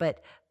him.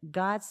 But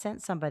God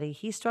sent somebody.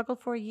 He struggled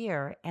for a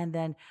year, and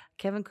then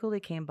Kevin Cooley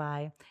came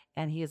by,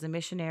 and he is a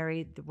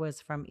missionary, was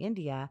from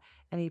India,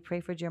 and he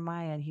prayed for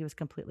Jeremiah, and he was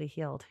completely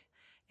healed.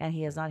 And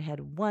he has not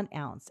had 1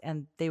 ounce.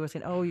 And they were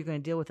saying, oh, you're going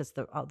to deal with this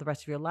the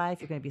rest of your life.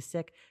 You're going to be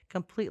sick,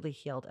 completely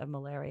healed of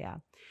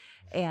malaria.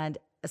 And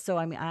so,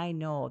 I mean, I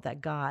know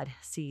that God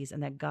sees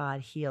and that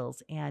God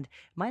heals, and it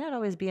might not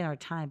always be in our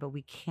time, but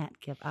we can't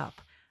give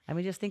up. I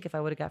mean, just think if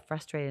I would have got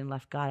frustrated and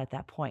left God at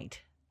that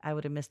point, I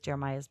would have missed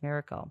Jeremiah's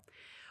miracle.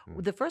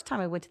 Mm. The first time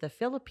I went to the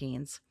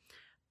Philippines,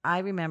 I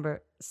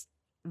remember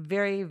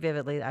very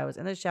vividly, I was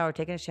in the shower,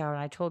 taking a shower,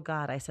 and I told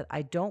God, I said,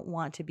 I don't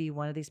want to be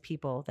one of these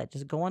people that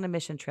just go on a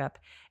mission trip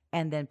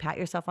and then pat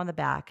yourself on the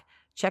back,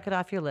 check it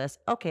off your list.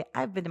 Okay,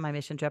 I've been to my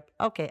mission trip.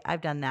 Okay,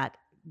 I've done that.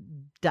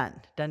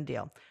 Done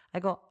deal. I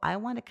go, I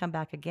want to come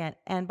back again.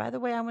 And by the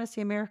way, I want to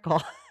see a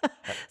miracle.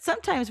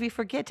 Sometimes we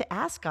forget to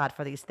ask God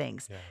for these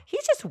things. Yeah.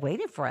 He's just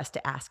waiting for us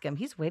to ask him.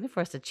 He's waiting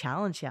for us to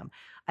challenge him.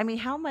 I mean,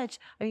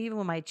 even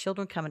when my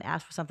children come and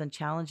ask for something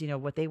challenging,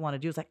 what they want to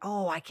do, it's like,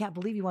 oh, I can't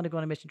believe you want to go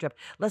on a mission trip.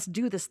 Let's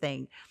do this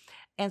thing.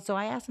 And so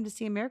I asked him to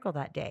see a miracle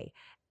that day.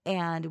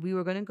 And we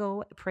were going to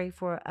go pray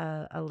for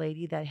a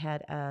lady that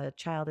had a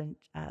child and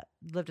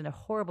lived in a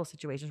horrible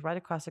situation right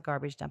across a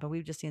garbage dump. And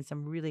we've just seen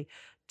some really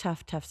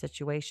tough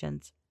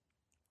situations.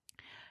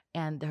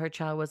 And her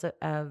child was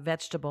a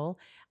vegetable.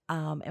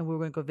 And we were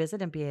going to go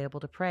visit and be able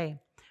to pray.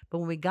 But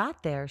when we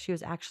got there, she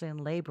was actually in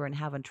labor and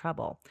having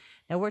trouble.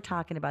 Now we're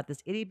talking about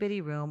this itty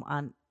bitty room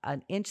on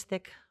an inch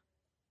thick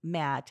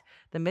mat.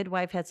 The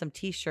midwife had some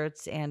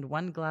t-shirts and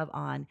one glove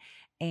on,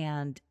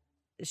 and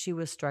she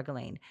was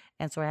struggling.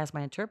 And so I asked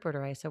my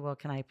interpreter, I said, well,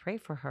 can I pray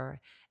for her?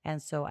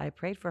 And so I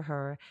prayed for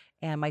her,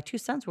 and my 2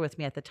 sons were with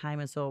me at the time.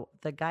 And so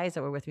the guys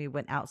that were with me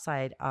went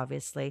outside,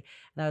 obviously,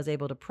 and I was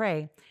able to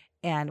pray.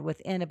 And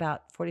within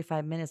about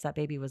 45 minutes, that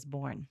baby was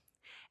born.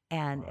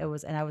 And I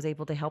was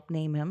able to help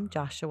name him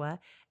Joshua.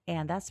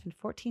 And that's been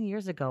 14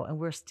 years ago, and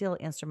we're still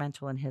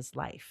instrumental in his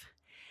life.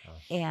 Wow.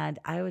 And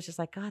I was just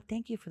like, God,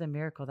 thank you for the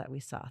miracle that we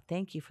saw.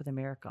 Thank you for the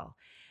miracle.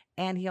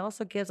 And he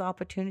also gives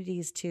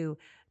opportunities to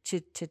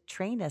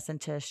train us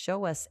and to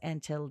show us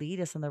and to lead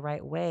us in the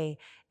right way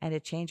and to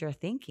change our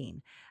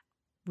thinking.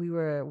 We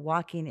were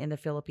walking in the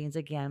Philippines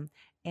again,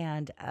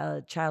 and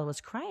a child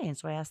was crying.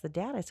 So I asked the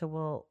dad, I said,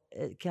 well,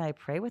 can I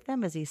pray with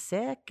him? Is he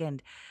sick?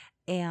 And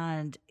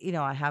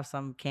I have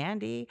some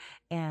candy.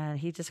 And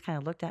he just kind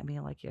of looked at me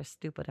like, you're a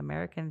stupid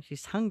American.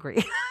 She's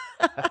hungry.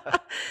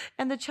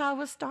 And the child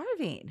was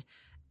starving.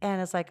 And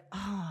it's like,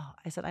 oh,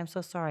 I said, I'm so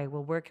sorry.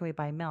 Well, where can we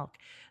buy milk?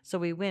 So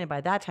we went. And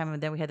by that time,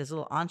 and then we had this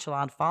little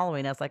enchilada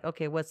following us, like,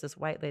 okay, what's this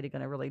white lady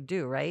going to really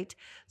do, right?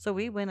 So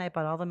we went. I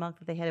bought all the milk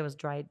that they had. It was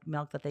dried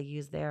milk that they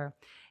used there.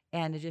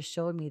 And it just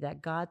showed me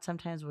that God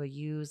sometimes will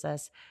use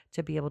us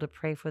to be able to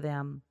pray for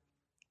them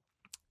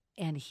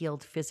and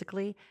healed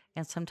physically.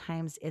 And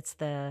sometimes it's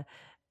the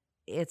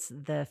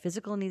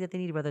physical need that they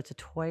need, whether it's a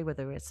toy,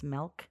 whether it's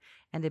milk,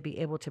 and to be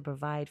able to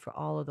provide for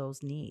all of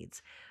those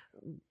needs.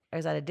 I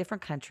was at a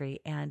different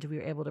country, and we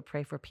were able to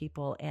pray for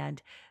people.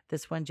 And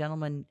this one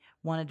gentleman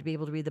wanted to be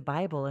able to read the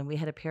Bible, and we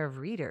had a pair of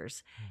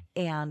readers.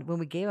 And when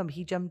we gave him,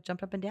 he jumped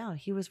up and down.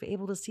 He was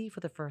able to see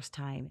for the first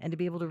time and to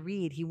be able to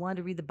read. He wanted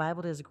to read the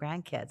Bible to his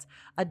grandkids.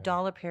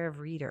 $1 pair of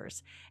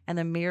readers, and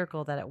the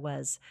miracle that it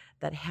was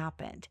that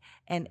happened.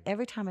 And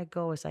every time I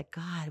go, it's like,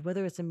 God,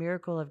 whether it's a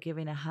miracle of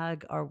giving a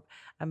hug or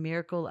a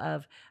miracle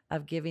of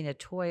giving a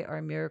toy or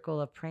a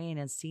miracle of praying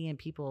and seeing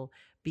people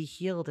be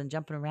healed and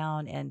jumping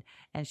around and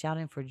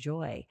shouting for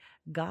joy.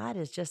 God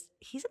is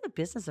he's in the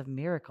business of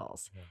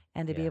miracles.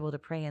 And to be able to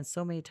pray. And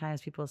so many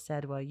times people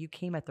said, well, you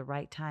came at the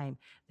right time.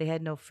 They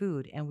had no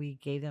food, and we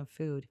gave them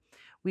food.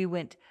 We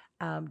went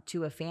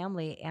to a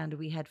family, and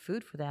we had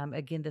food for them.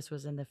 Again, this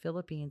was in the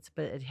Philippines,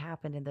 but it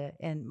happened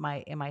in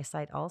my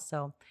site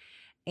also.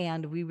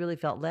 And we really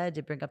felt led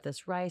to bring up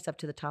this rice up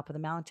to the top of the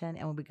mountain.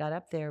 And when we got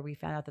up there, we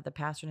found out that the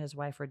pastor and his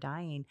wife were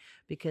dying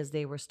because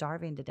they were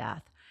starving to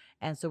death.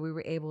 And so we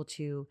were able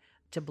to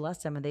to bless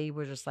them. And they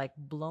were just like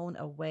blown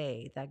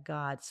away that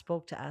God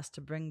spoke to us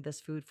to bring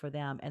this food for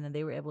them. And then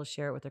they were able to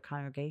share it with their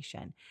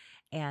congregation.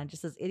 And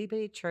just this itty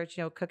bitty church,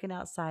 cooking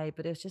outside,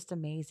 but it was just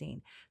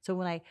amazing. So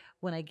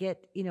when I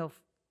get,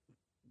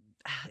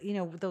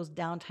 those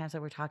downtimes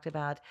that we talked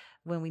about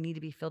when we need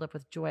to be filled up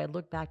with joy, I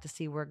look back to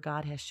see where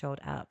God has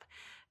showed up,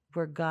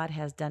 where God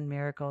has done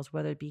miracles,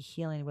 whether it be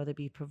healing, whether it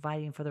be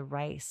providing for the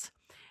rice,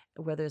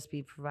 whether it's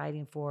be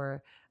providing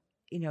for,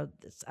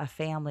 a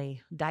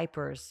family,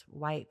 diapers,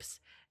 wipes,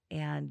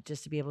 and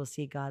just to be able to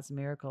see God's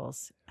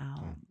miracles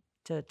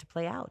to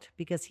play out,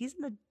 because he's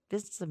in the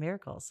business of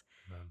miracles,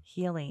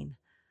 healing,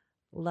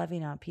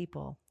 loving on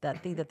people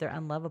that think that they're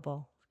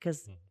unlovable,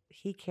 because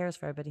he cares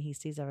for everybody. He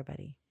sees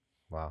everybody.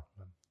 Wow.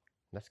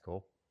 That's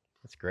cool.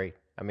 That's great.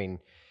 I mean,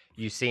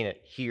 you've seen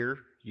it here,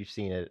 you've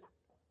seen it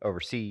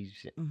overseas.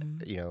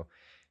 Mm-hmm.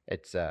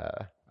 It's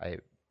I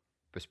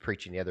was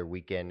preaching the other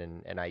weekend,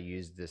 and I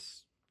used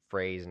this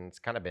phrase, and it's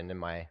kind of been in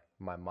my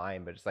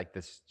mind, but it's like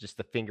this, just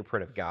the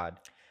fingerprint of God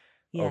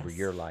over Yes.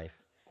 your life,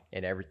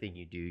 and everything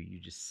you do, you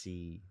just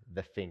see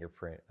the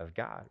fingerprint of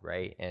God,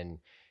 right? And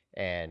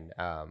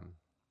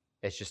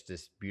it's just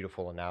this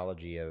beautiful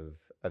analogy of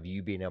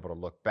you being able to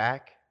look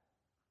back,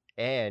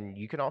 and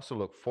you can also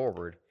look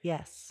forward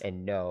Yes.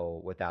 and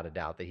know without a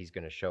doubt that he's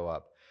going to show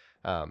up.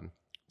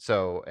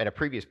 So in a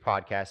previous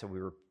podcast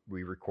that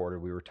we recorded,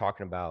 we were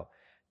talking about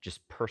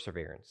just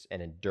perseverance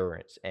and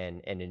endurance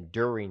and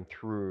enduring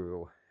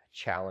through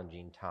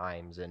challenging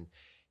times. And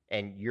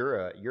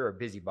you're a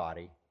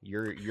busybody.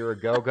 You're a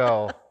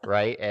go,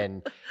 right?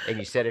 And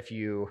you said,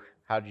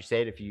 how did you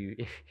say it? If you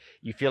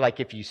feel like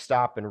if you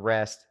stop and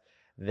rest,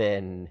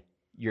 then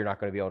you're not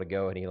going to be able to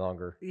go any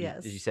longer.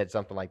 Yes. You said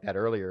something like that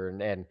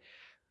earlier.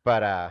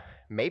 But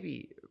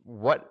maybe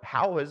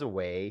how is a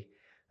way,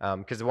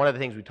 because one of the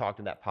things we talked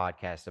in that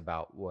podcast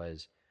about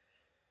was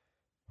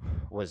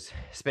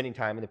spending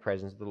time in the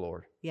presence of the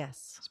Lord,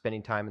 Yes.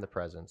 spending time in the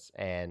presence.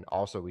 And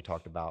also we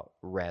talked about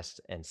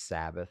rest and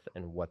Sabbath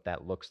and what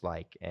that looks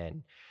like.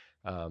 And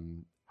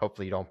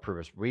hopefully you don't prove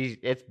us.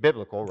 It's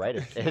biblical, right?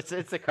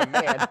 It's a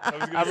command. I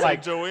was going to say,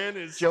 Joanne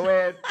is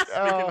Joanne,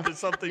 speaking to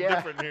something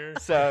different here.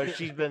 So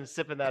she's been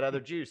sipping that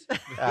other juice.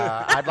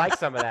 I'd like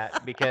some of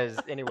that because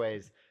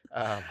anyways,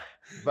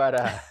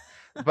 but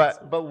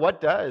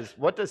what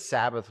does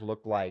Sabbath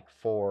look like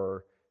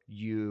for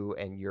you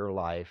and your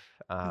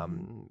life?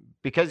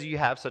 Because you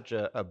have such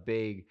a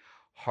big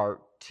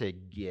heart to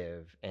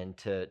give and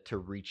to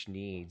reach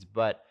needs,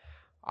 but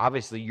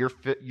obviously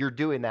you're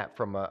doing that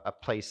from a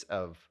place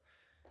of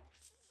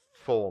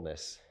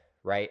fullness,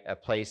 right? A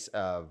place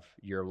of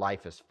your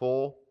life is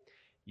full,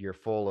 you're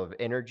full of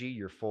energy,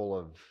 you're full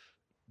of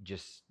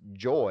just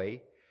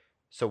joy.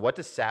 So what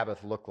does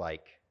Sabbath look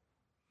like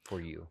for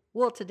you?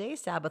 Well,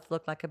 today's Sabbath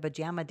looked like a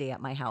pajama day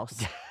at my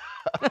house.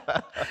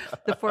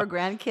 The 4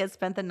 grandkids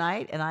spent the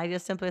night, and I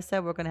just simply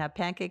said, we're going to have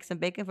pancakes and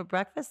bacon for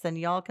breakfast, and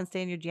y'all can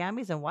stay in your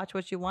jammies and watch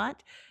what you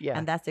want. Yeah.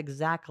 And that's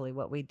exactly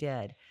what we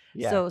did.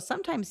 Yeah. So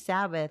sometimes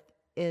Sabbath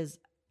is,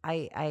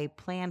 I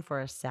plan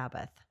for a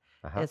Sabbath.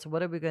 It's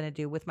what are we going to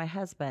do with my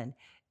husband?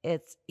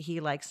 He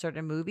likes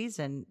certain movies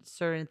and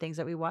certain things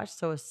that we watch.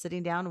 So it's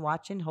sitting down,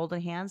 watching,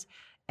 holding hands,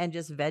 and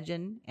just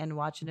vegging and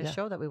watching a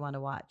show that we want to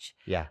watch.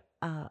 Yeah.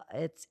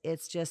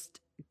 It's just,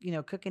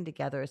 cooking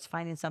together. It's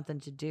finding something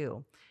to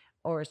do,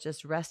 or it's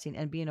just resting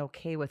and being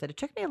okay with it. It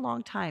took me a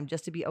long time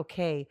just to be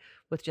okay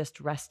with just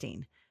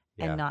resting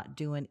and not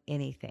doing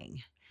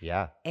anything.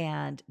 Yeah.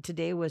 And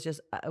today was it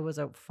was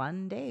a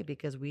fun day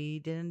because we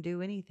didn't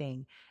do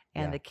anything.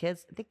 And the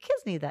kids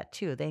need that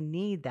too. They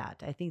need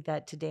that. I think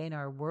that today in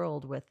our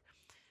world with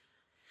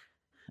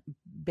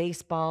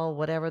baseball,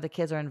 whatever the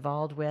kids are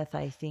involved with,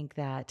 I think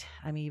that,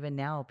 even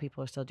now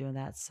people are still doing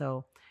that.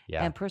 So,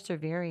 and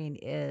persevering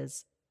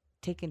is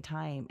taking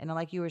time. And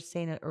like you were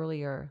saying it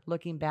earlier,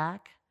 looking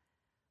back,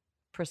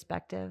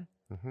 perspective,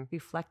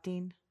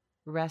 reflecting,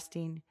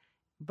 resting,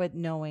 but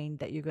knowing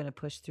that you're going to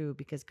push through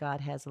because God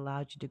has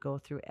allowed you to go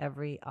through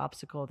every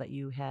obstacle that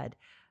you had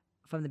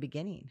from the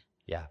beginning.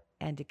 Yeah.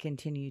 And to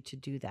continue to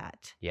do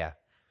that. Yeah.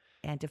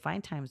 And to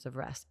find times of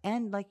rest.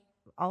 And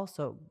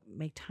also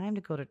make time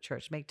to go to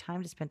church, make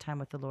time to spend time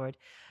with the Lord,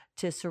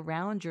 to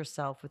surround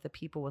yourself with the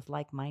people with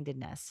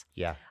like-mindedness.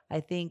 Yeah. I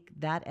think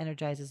that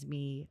energizes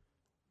me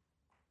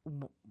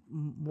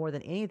more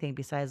than anything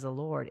besides the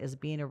Lord, is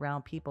being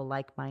around people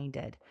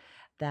like-minded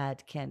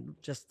that can,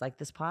 just like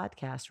this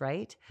podcast,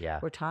 right? Yeah.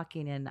 We're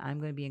talking, and I'm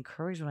going to be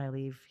encouraged when I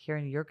leave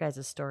hearing your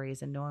guys'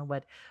 stories and knowing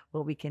what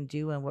we can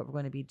do and what we're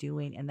going to be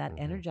doing. And that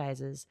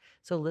energizes.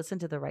 So listen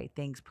to the right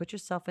things. Put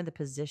yourself in the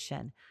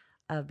position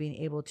of being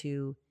able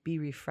to be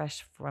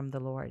refreshed from the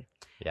Lord.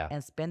 Yeah.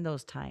 And spend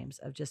those times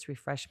of just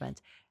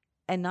refreshment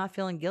and not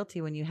feeling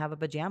guilty when you have a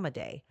pajama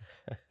day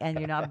and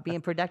you're not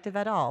being productive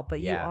at all,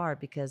 but you are,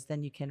 because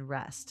then you can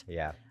rest.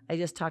 Yeah. I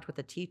just talked with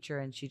a teacher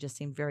and she just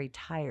seemed very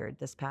tired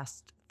this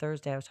past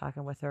Thursday. I was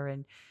talking with her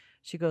and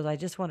she goes, I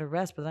just want to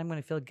rest, but I'm going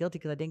to feel guilty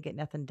because I didn't get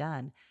nothing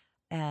done.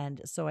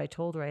 And so I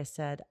told her, I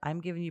said, I'm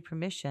giving you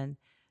permission,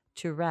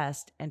 to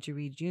rest and to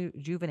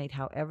rejuvenate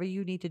however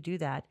you need to do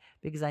that,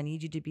 because I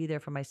need you to be there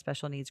for my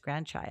special needs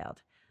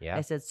grandchild. Yeah.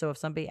 I said, so if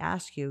somebody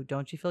asks you,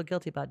 don't you feel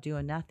guilty about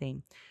doing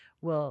nothing?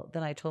 Well,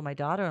 then I told my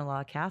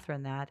daughter-in-law,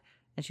 Catherine, that,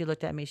 and she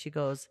looked at me. She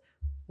goes,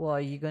 well, are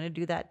you going to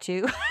do that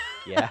too?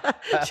 Yeah.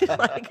 She's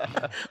like,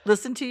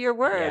 listen to your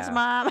words, Yeah.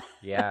 Mom.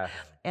 Yeah.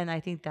 And I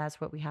think that's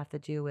what we have to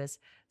do is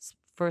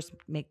first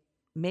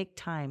make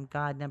time,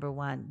 God, number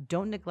one.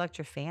 Don't neglect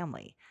your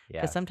family,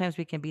 Yeah. because sometimes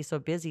we can be so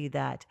busy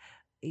that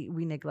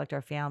we neglect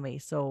our family.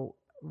 So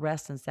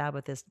rest and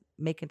Sabbath is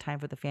making time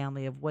for the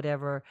family of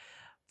whatever.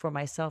 For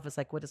myself, it's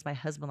like, what does my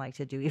husband like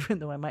to do? Even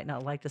though I might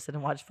not like to sit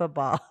and watch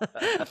football,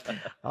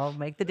 I'll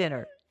make the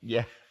dinner.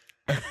 Yeah.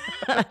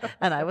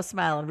 And I will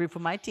smile and root for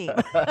my team.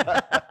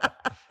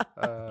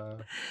 Uh,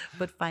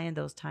 But finding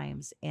those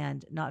times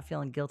and not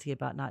feeling guilty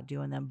about not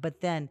doing them,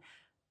 but then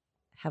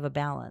have a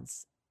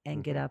balance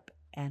and get Mhm. up.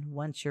 And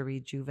once you're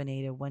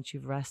rejuvenated, once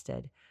you've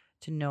rested,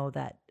 to know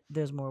that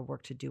there's more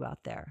work to do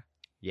out there.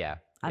 yeah.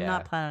 I'm yeah.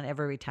 not planning on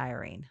ever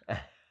retiring.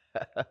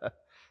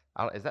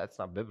 That's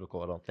not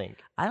biblical, I don't think.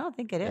 I don't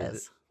think it Is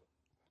is.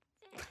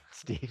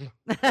 Steve.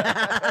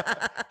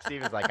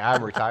 Steven's like,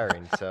 I'm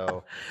retiring,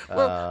 so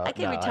Well, I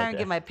can no, retire and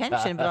get my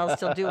pension, but I'll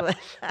still do it.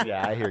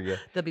 Yeah, I hear you.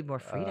 There'll be more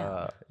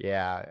freedom.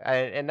 Yeah,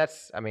 and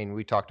that's, I mean,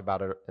 we talked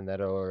about it in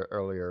that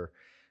earlier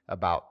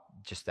about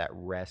just that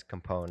rest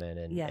component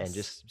and Yes.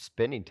 just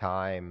spending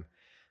time.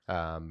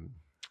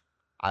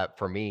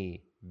 For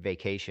me,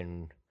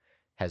 vacation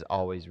has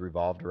always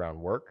revolved around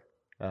work.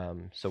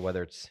 So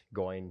whether it's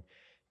going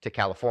to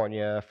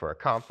California for a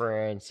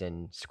conference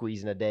and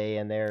squeezing a day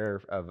in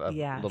there of a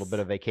little bit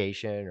Yes. of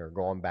vacation, or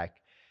going back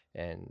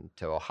and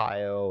to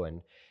Ohio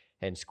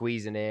and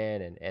squeezing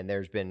in, and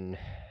there's been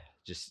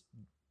just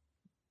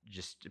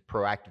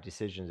proactive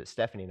decisions that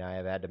Stephanie and I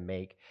have had to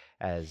make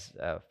as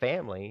a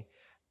family,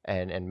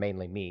 and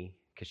mainly me,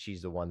 because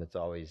she's the one that's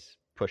always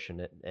pushing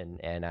it,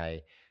 and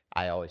I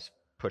always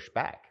push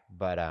back.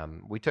 But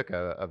we took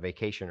a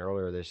vacation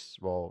earlier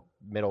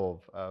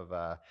middle of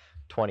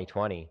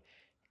 2020,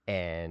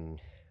 and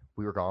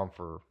we were gone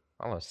for,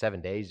 I don't know,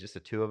 7 days, just the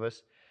two of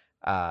us,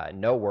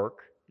 no work,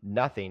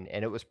 nothing,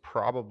 and it was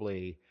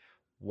probably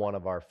one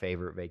of our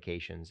favorite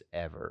vacations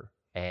ever.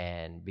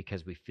 And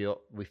because we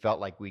felt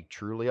like we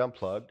truly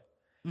unplugged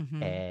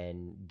Mm-hmm.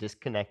 and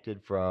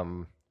disconnected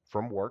from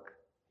work,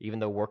 even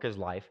though work is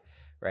life,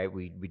 right?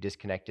 We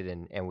disconnected,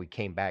 and we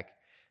came back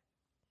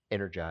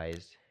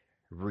energized,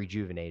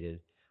 rejuvenated.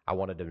 I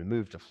wanted to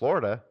move to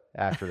Florida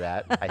after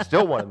that. I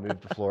still want to move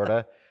to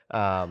Florida.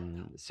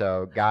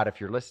 So God,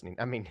 if you're listening,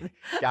 I mean,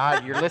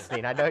 God, you're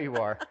listening. I know you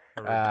are.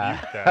 I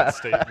rebuke that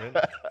statement.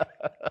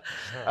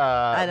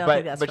 I don't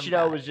think that's but from you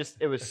know, God.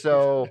 it was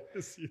so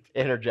Yes, you-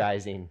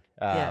 energizing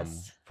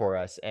Yes. for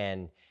us,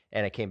 and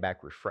I came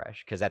back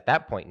refreshed, because at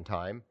that point in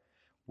time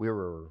we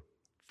were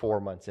 4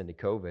 months into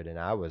COVID, and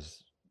I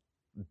was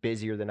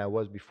busier than I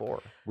was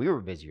before. We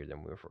were busier than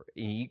we were before.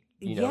 You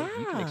know,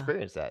 you can Yeah.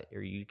 experience that,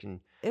 or you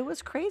can. It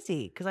was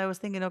crazy because I was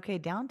thinking, okay,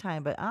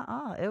 downtime, but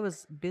it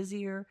was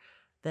busier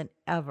than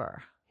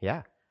ever.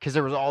 Yeah, because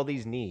there was all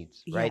these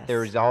needs, right?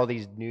 There Yes. was all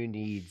these new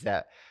needs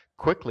that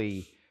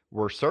quickly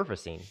were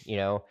surfacing, you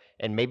know,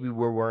 and maybe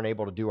we weren't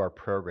able to do our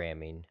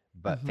programming,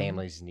 but Mhm.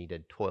 families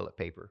needed toilet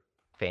paper.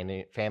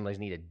 Families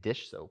needed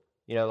dish soap.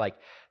 You know, like,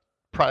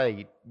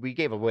 probably we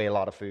gave away a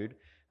lot of food,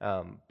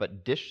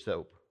 but dish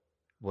soap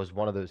was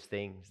one of those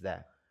things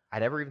that I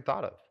never even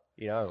thought of.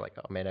 You know, like,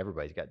 oh man,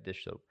 everybody's got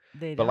dish soap.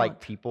 They But like,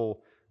 don't.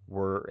 people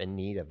were in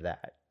need of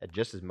that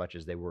just as much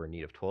as they were in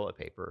need of toilet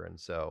paper. And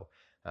so,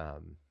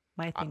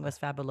 My I- thing was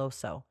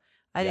Fabuloso.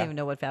 I didn't Yeah. even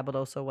know what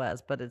Fabuloso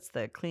was, but it's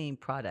the cleaning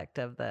product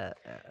of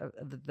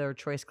their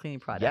choice cleaning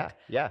yeah, product.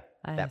 yeah,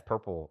 I- that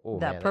purple. Oh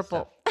that man,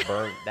 purple.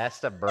 that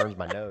stuff burns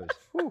my nose.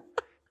 Whew.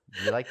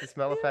 Do you like the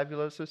smell of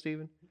Fabuloso,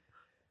 Stephen?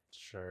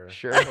 Sure.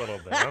 Sure. A little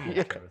bit. I'm okay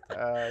Yeah. with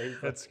that. He's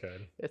like, It's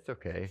good. it's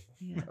okay.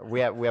 Yeah.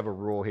 We have a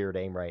rule here at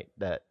Aimright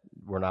that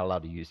we're not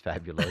allowed to use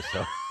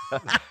Fabuloso.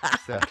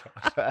 So,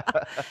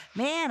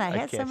 Man, I I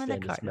had can't some in the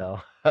stand the cart.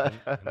 smell.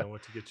 I know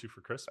what to get you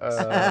for Christmas.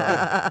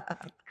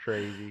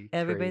 Crazy.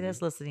 Everybody crazy.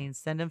 that's listening,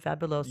 send them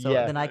Fabuloso.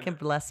 Yeah. Then I can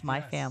bless my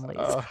Yes. families.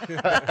 Oh,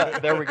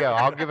 there we go.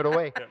 I'll give it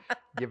away. Yep.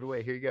 Give it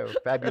away. Here you go.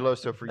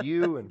 Fabuloso for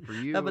you and for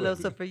you.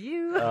 Fabuloso and- for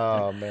you.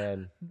 Oh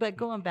man. But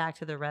going back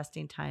to the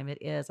resting time, it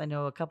is. I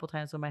know a couple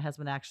times when my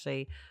husband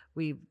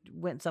we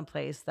went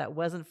someplace that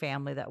wasn't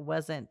family, that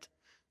wasn't,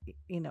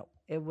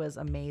 it was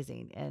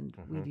amazing. And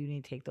we Mhm. do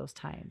need to take those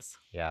times.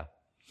 Yeah.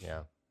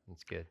 Yeah.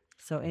 That's good.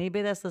 So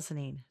anybody that's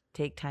listening,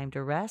 take time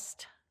to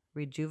rest,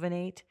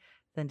 rejuvenate,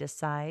 then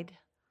decide,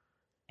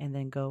 and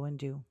then go and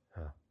do.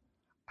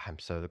 I'm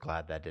so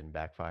glad that didn't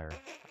backfire.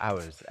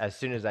 As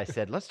soon as I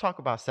said, let's talk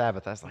about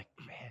Sabbath, I was like,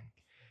 man,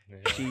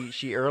 Yeah.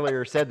 she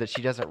earlier said that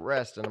she doesn't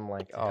rest. And I'm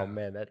like, oh Yeah.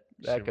 man, that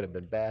She- could have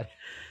been bad.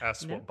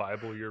 Ask No. what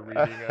Bible you're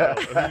reading.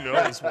 Who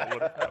knows what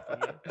would have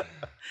happened there.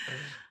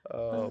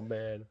 Oh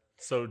man.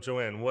 So,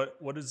 Joanne, what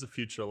does the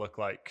future look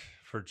like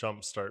for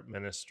Jumpstart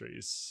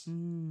Ministries?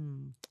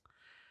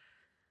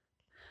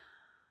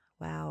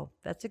 Wow,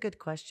 that's a good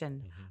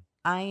question.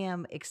 I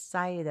am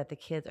excited that the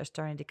kids are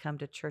starting to come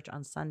to church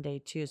on Sunday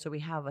too. So we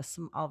have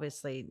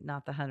obviously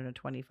not the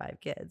 125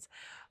 kids,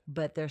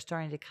 but they're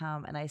starting to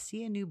come, and I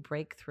see a new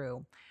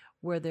breakthrough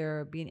where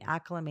they're being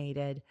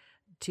acclimated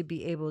to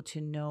be able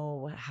to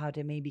know how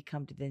to maybe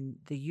come to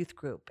the youth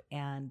group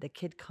and the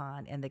kid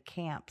con and the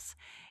camps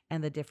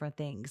and the different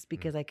things,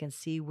 because I can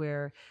see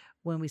where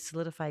when we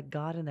solidify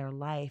God in their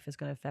life is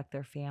going to affect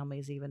their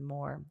families even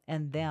more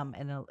and them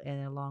in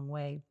a long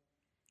way.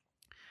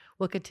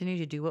 We'll continue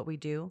to do what we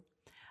do.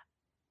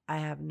 I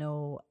have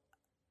no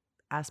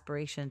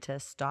aspiration to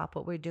stop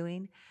what we're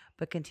doing,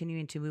 but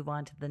continuing to move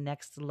on to the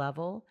next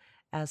level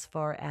as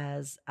far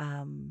as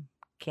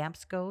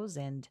camps goes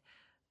and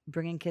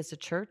bringing kids to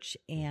church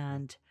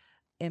and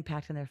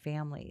impacting their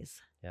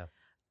families. Yeah.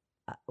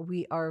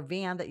 Our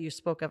van that you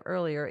spoke of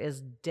earlier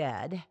is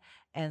dead,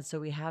 and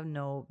so we have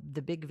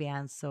the big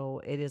van.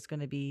 So it is going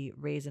to be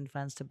raising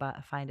funds to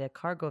find a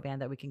cargo van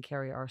that we can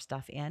carry our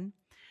stuff in.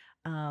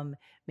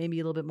 Maybe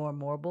a little bit more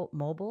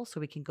mobile, so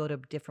we can go to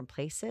different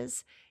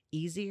places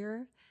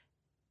easier.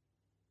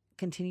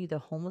 Continue the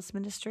homeless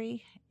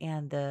ministry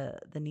and the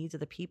needs of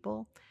the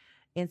people,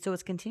 and so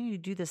it's continuing to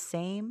do the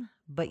same,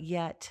 but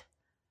yet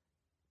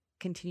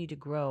continue to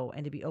grow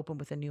and to be open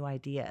with the new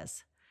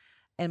ideas.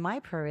 And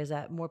my prayer is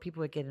that more people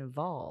would get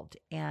involved.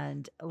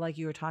 And like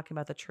you were talking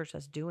about the church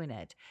that's doing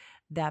it,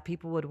 that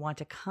people would want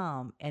to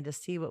come and to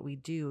see what we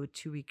do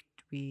to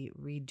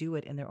redo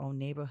it in their own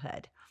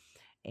neighborhood.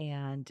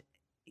 And,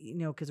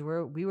 because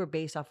we were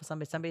based off of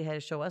somebody had to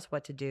show us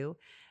what to do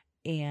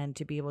and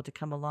to be able to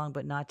come along,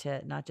 but not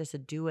just to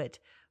do it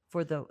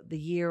for the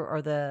year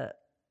or the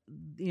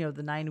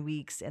 9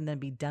 weeks and then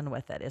be done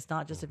with it. It's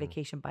not just a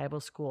vacation Bible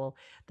school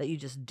that you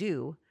just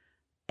do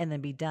and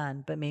then be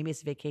done, but maybe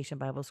it's a vacation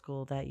Bible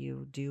school that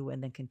you do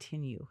and then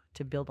continue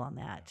to build on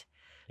that.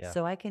 Yeah.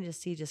 So I can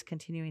just see just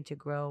continuing to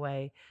grow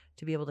away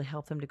to be able to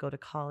help them to go to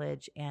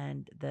college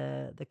and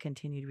the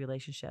continued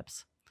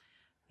relationships,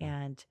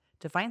 and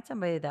to find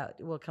somebody that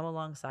will come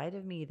alongside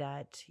of me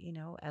that,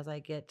 as I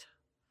get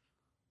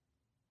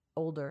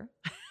older,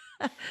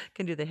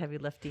 can do the heavy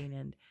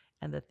lifting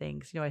and the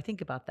things. I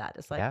think about that.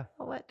 It's like, Yeah.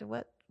 oh,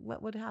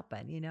 what would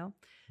happen,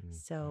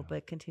 So,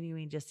 but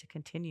continuing just to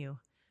continue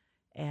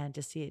and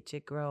to see it to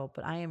grow.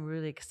 But I am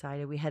really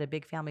excited. We had a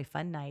big family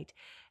fun night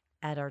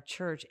at our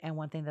church, and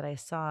one thing that I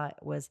saw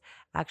was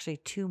actually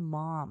 2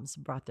 moms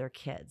brought their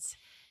kids,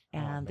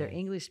 and they're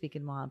English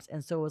speaking moms.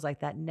 And so it was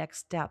like that next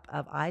step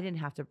of, I didn't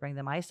have to bring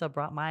them. I still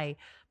brought my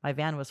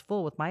van was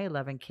full with my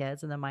 11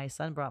 kids, and then my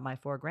son brought my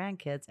 4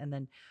 grandkids, and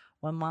then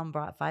one mom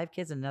brought 5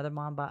 kids and another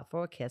mom brought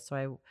 4 kids.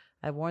 So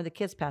I warned the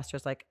kids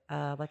pastors, like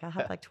I'll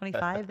have like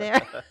 25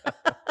 there.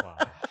 Wow.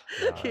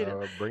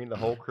 Bring the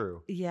whole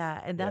crew.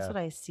 Yeah. And that's Yeah. what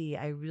I see.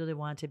 I really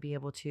want to be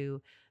able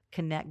to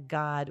connect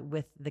God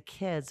with the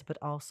kids, but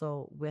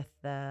also with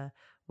the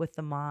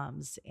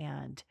moms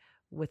and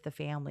with the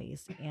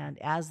families. And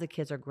as the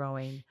kids are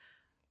growing,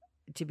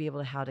 to be able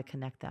to how to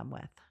connect them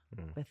with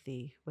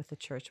the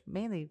church,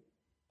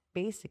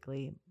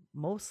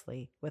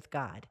 mostly with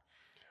God,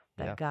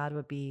 that Yeah. God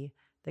would be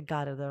the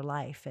God of their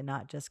life and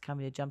not just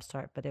coming to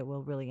Jumpstart, but it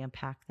will really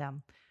impact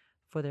them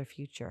for their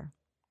future.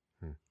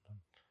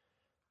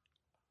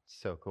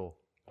 So cool.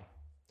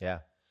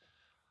 Yeah.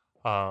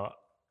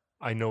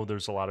 I know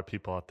there's a lot of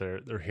people out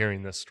there, they're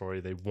hearing this story,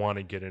 they want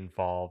to get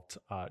involved.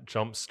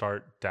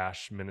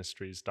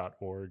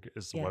 Jumpstart-ministries.org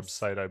is the Yes.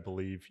 website, I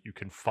believe. You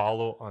can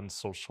follow on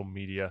social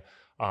media.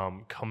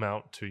 Come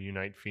out to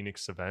Unite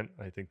Phoenix event.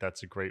 I think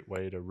that's a great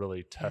way to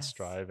really test Yes.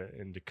 drive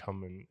and to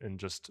come and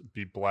just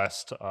be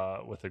blessed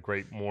with a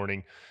great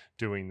morning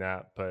doing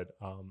that. But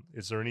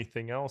is there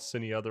anything else,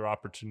 any other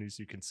opportunities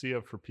you can see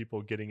of for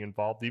people getting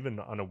involved, even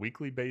on a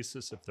weekly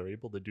basis, if they're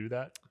able to do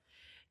that?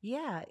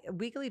 Yeah, a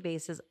weekly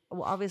basis.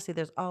 Well, obviously,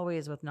 there's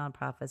always with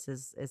nonprofits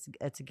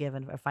it's a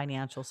given a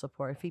financial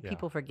support. If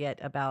people forget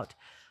about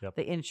Yep.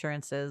 the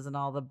insurances and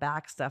all the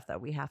back stuff that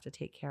we have to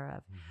take care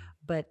of,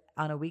 but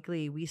on a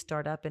weekly, we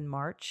start up in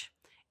March,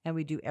 and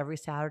we do every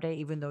Saturday.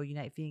 Even though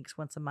Unite Phoenix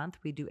once a month,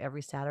 we do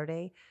every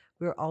Saturday.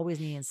 We're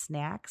always needing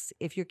snacks.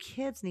 If your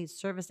kids need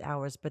service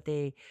hours, but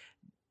they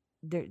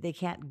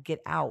can't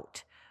get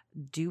out,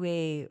 do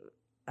a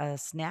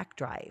snack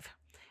drive.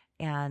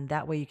 And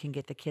that way you can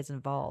get the kids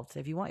involved.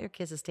 If you want your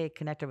kids to stay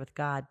connected with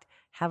God,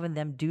 having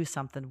them do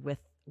something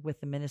with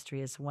the ministry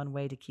is one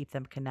way to keep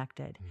them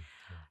connected.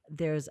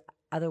 There's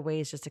other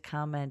ways just to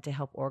come and to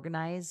help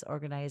organize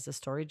the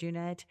storage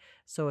unit.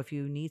 So if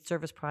you need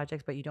service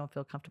projects, but you don't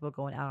feel comfortable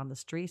going out on the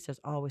streets, there's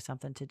always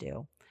something to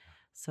do.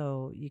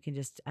 So you can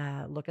just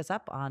look us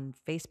up on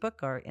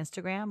Facebook or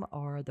Instagram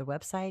or the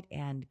website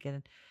and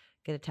get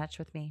in touch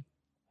with me.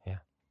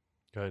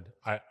 Good.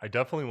 I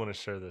definitely want to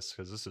share this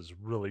because this is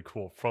really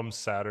cool. From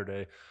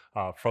Saturday,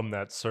 from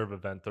that serve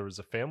event, there was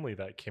a family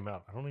that came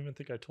out. I don't even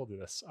think I told you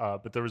this,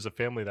 but there was a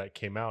family that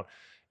came out.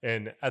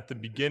 And at the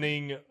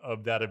beginning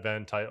of that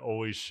event, I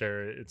always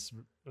share it. It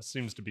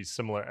seems to be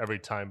similar every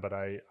time, but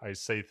I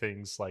say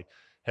things like,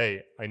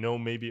 hey, I know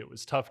maybe it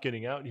was tough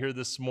getting out here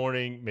this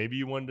morning. Maybe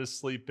you wanted to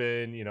sleep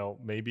in,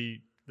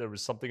 maybe there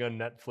was something on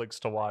Netflix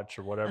to watch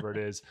or whatever it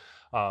is.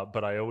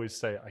 But I always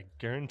say, I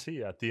guarantee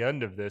you, at the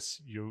end of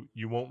this, you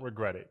won't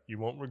regret it. You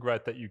won't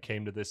regret that you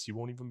came to this. You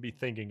won't even be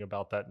thinking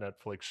about that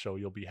Netflix show.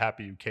 You'll be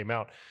happy you came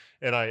out.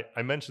 And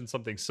I mentioned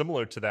something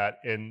similar to that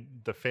in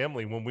the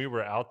family when we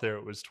were out there.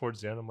 It was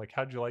towards the end. I'm like,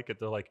 how'd you like it?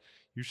 They're like,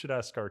 you should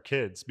ask our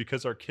kids,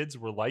 because our kids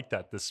were like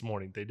that this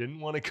morning. They didn't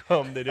want to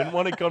come. They didn't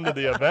want to come to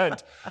the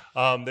event.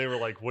 They were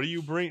like, what are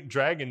you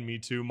dragging me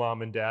to,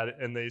 Mom and Dad?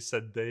 And they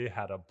said they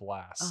had a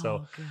blast.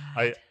 So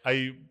good.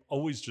 I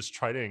always just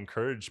try to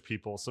encourage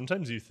people.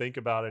 Sometimes you think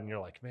about it and you're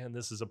like, man,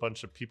 this is a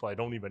bunch of people I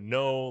don't even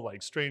know,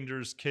 like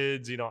strangers,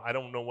 kids, I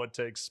don't know what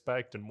to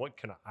expect. And what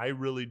can I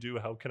really do?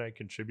 How can I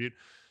contribute?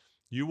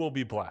 You will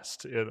be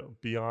blessed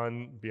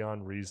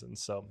beyond reason.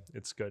 So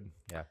it's good.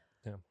 Yeah.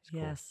 Yeah. It's cool.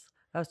 Yes.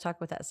 I was talking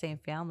with that same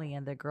family,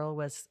 and the girl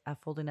was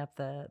folding up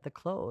the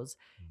clothes,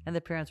 and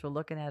the parents were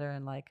looking at her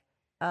and like,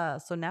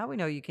 so now we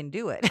know you can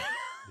do it.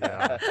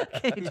 Yeah.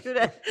 Can you do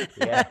that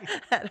Yeah.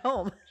 at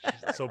home?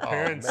 So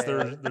parents,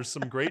 man. there's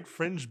some great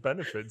fringe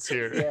benefits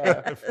here.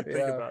 Yeah, If you think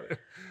yeah. about it.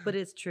 But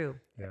it's true.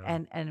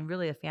 Yeah. And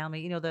really a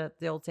family,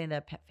 the old saying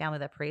that family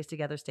that prays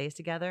together stays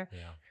together.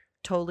 Yeah.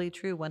 Totally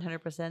true,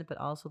 100%. But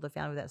also the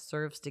family that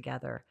serves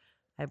together,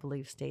 I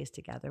believe, stays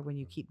together when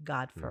you keep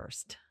God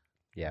first.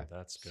 Yeah.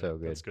 That's good. So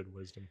good. That's good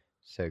wisdom.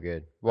 So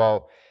good.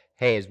 Well,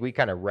 hey, as we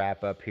kind of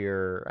wrap up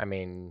here, I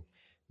mean,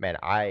 man,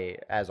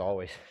 as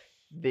always,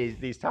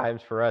 these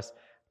times for us,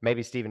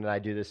 maybe Stephen and I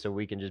do this so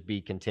we can just be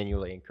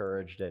continually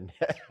encouraged. And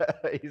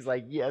he's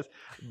like, yes.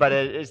 But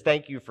it's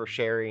thank you for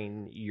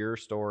sharing your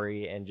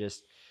story and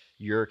just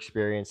your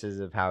experiences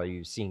of how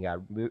you've seen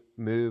God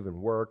move and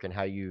work, and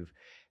how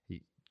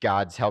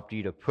God's helped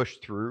you to push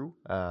through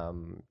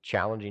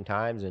challenging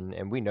times.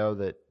 And we know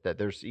that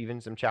there's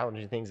even some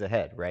challenging things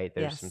ahead, right?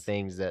 There's some Yes.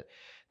 things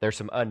there's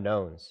some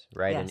unknowns,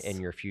 right, Yes. in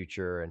your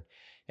future.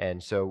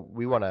 And so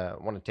we want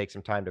to take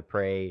some time to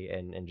pray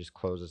and just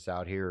close us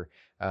out here.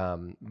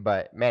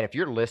 But man, if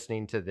you're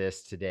listening to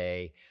this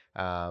today,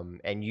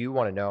 and you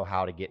want to know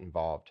how to get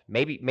involved,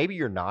 maybe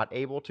you're not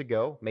able to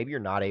go, maybe you're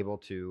not able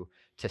to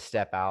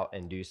step out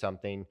and do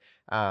something.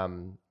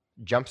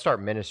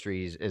 Jumpstart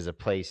Ministries is a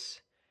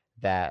place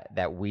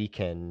that we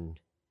can,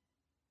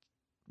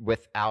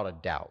 without a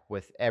doubt,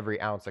 with every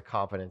ounce of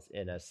confidence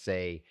in us,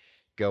 say,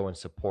 go and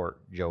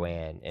support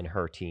Joanne and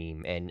her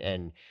team.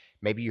 And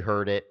maybe you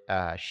heard it.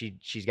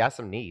 She's got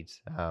some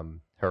needs.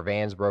 Her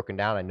van's broken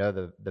down. I know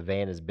the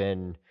van has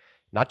been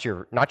not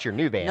your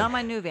new van, Not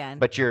my new van.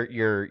 but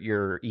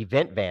your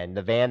event van,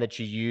 the van that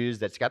you use,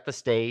 that's got the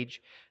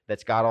stage,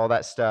 that's got all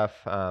that stuff.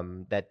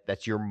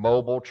 That's your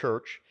mobile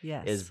church,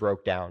 Yes. is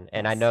broke down.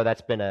 And I Yes. know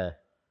that's been a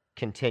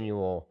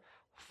continual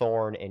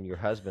thorn in your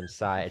husband's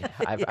side.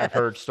 I've Yes.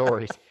 heard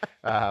stories.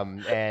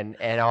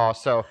 And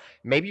also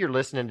maybe you're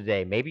listening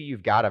today. Maybe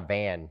you've got a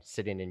van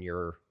sitting in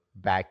your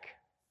back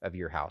of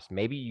your house.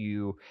 Maybe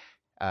you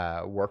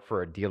work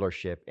for a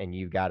dealership and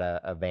you've got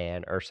a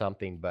van or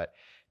something. But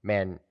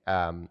man,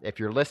 if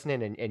you're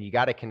listening and you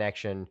got a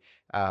connection,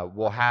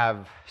 we'll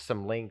have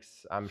some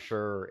links, I'm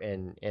sure,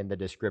 in the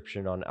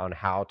description on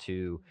how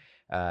to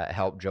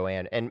help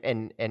Joanne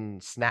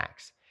and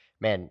snacks.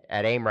 Man,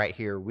 at AIM right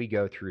here, we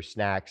go through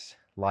snacks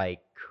like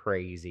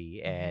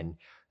crazy, and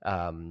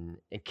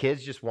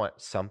kids just want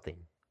something.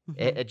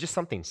 It just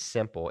something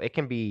simple. It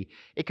could be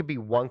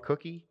one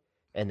cookie,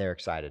 and they're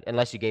excited.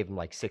 Unless you gave them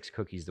like 6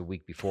 cookies the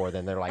week before,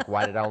 then they're like,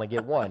 why did I only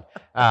get one?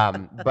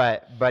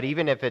 But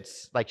even if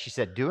it's like she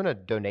said, doing a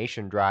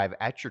donation drive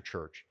at your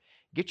church,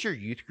 get your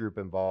youth group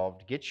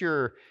involved, get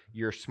your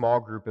small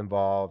group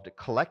involved,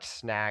 collect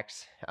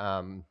snacks.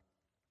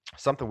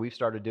 Something we've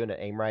started doing at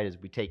AIM Right is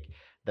we take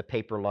the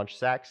paper lunch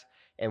sacks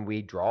and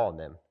we draw on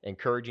them,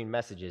 encouraging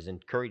messages,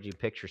 encouraging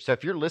pictures. So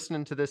if you're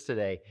listening to this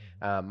today,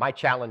 my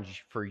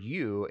challenge for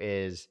you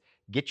is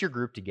get your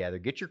group together,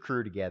 get your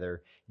crew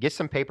together, get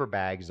some paper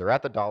bags. They're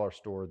at the dollar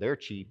store. They're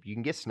cheap. You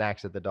can get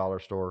snacks at the dollar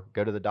store.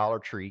 Go to the Dollar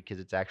Tree because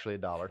it's actually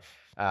 $1.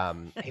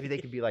 Maybe they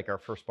could be like our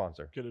first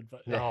sponsor. Good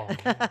advice. Yeah.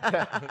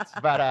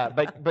 Oh,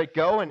 But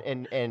go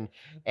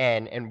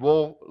and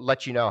we'll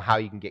let you know how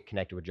you can get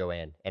connected with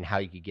Joanne and how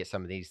you could get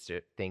some of these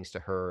things to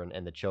her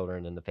and the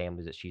children and the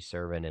families that she's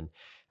serving, and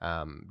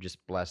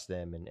just bless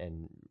them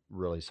and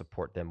really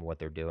support them in what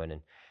they're doing.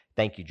 And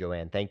thank you,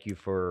 Joanne. Thank you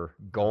for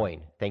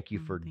going. Thank you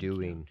for Thank you.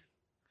 doing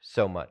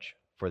so much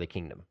for the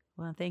kingdom.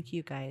 Well, thank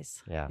you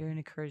guys. Yeah. You're an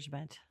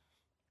encouragement.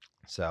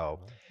 So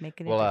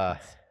Making a well,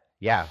 difference.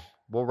 yeah,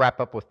 we'll wrap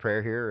up with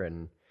prayer here.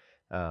 And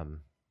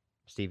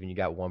Stephen, you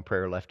got one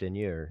prayer left in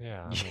you? Or?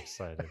 yeah, I'm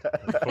excited.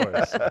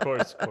 Of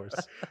course.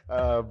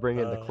 Bring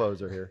in the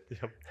closer here.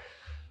 Yep.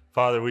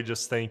 Father, we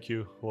just thank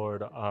you,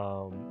 Lord.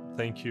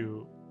 Thank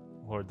you,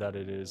 Lord, that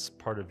it is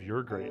part of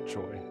your great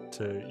joy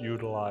to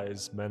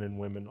utilize men and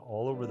women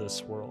all over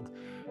this world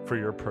for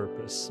your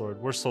purpose, Lord.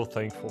 We're so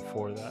thankful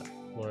for that,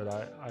 Lord.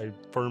 I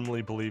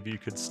firmly believe you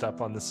could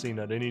step on the scene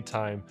at any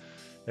time,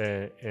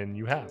 and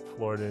you have,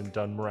 Lord, and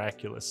done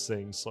miraculous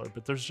things, Lord.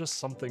 But there's just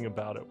something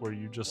about it where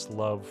you just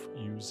love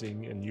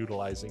using and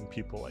utilizing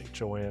people like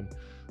Joanne,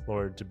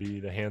 Lord, to be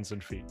the hands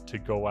and feet, to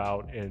go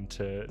out and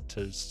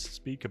to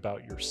speak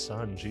about your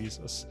son,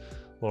 Jesus,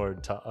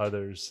 Lord, to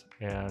others.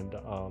 And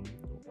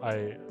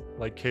I,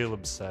 like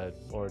Caleb said,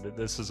 Lord,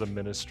 this is a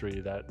ministry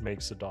that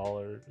makes a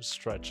dollar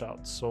stretch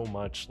out so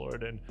much,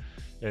 Lord,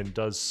 and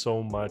does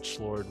so much,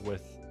 Lord,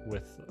 with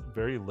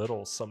very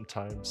little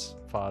sometimes,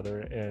 Father.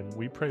 And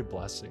we pray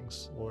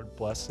blessings, Lord,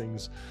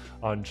 blessings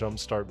on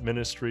Jumpstart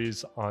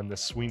Ministries, on the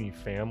Sweeney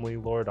family,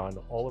 Lord, on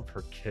all of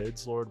her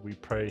kids, Lord. We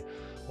pray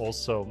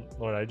also,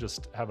 Lord, I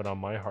just have it on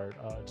my heart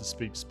to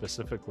speak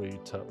specifically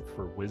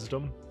for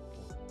wisdom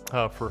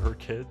for her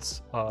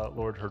kids,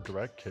 Lord, her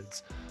direct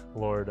kids,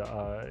 Lord,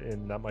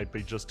 and that might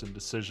be just in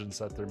decisions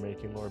that they're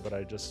making, Lord, but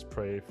I just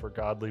pray for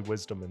godly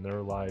wisdom in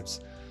their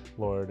lives,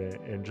 Lord,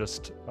 and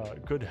just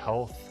good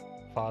health,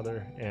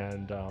 Father.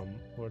 And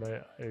Lord,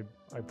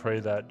 I pray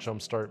that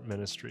Jumpstart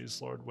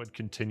Ministries, Lord, would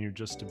continue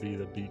just to be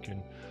the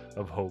beacon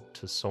of hope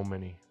to so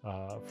many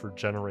for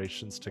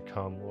generations to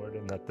come, Lord,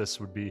 and that this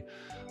would be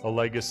a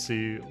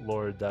legacy,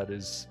 Lord, that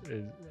is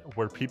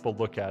where people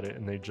look at it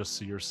and they just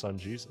see your son,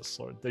 Jesus,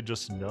 Lord. They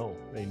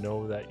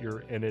know that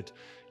you're in it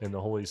and the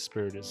Holy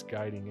Spirit is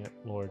guiding it,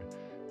 Lord.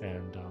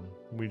 And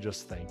we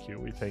just thank you.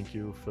 We thank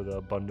you for the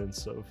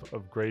abundance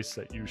of grace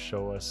that you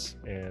show us,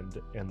 and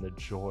the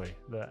joy,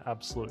 the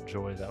absolute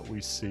joy that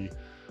we see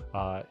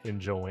in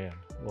Joanne,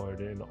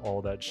 Lord, in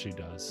all that she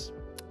does.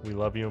 We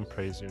love you and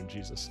praise you in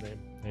Jesus' name.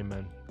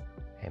 Amen.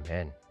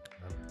 Amen.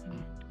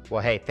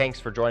 Well, hey, thanks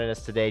for joining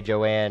us today,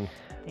 Joanne,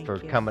 Thank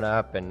for you. coming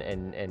up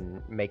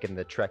and making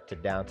the trek to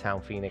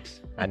downtown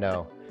Phoenix. I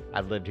know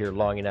I've lived here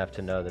long enough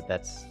to know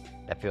that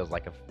feels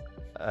like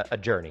a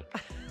journey.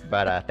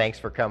 But thanks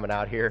for coming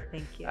out here.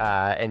 Thank you.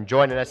 And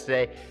joining us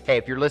today. Hey,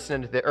 if you're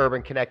listening to the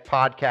Urban Connect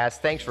podcast,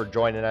 thanks for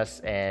joining us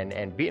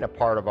and being a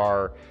part of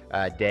our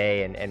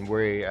day. And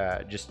we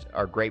just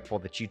are grateful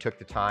that you took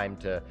the time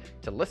to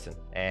listen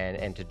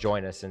and to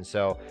join us. And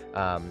so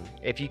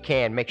if you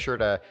can, make sure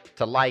to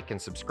like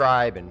and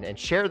subscribe and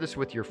share this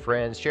with your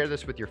friends, share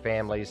this with your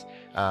families.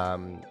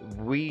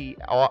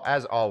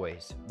 As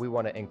always, we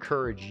want to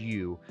encourage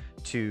you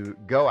to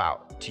go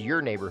out to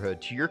your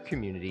neighborhood, to your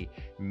community,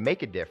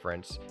 make a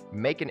difference,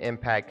 make an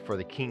impact for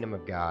the kingdom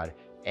of God,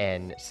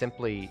 and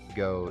simply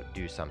go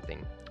do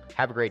something.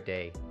 Have a great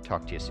day.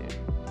 Talk to you soon.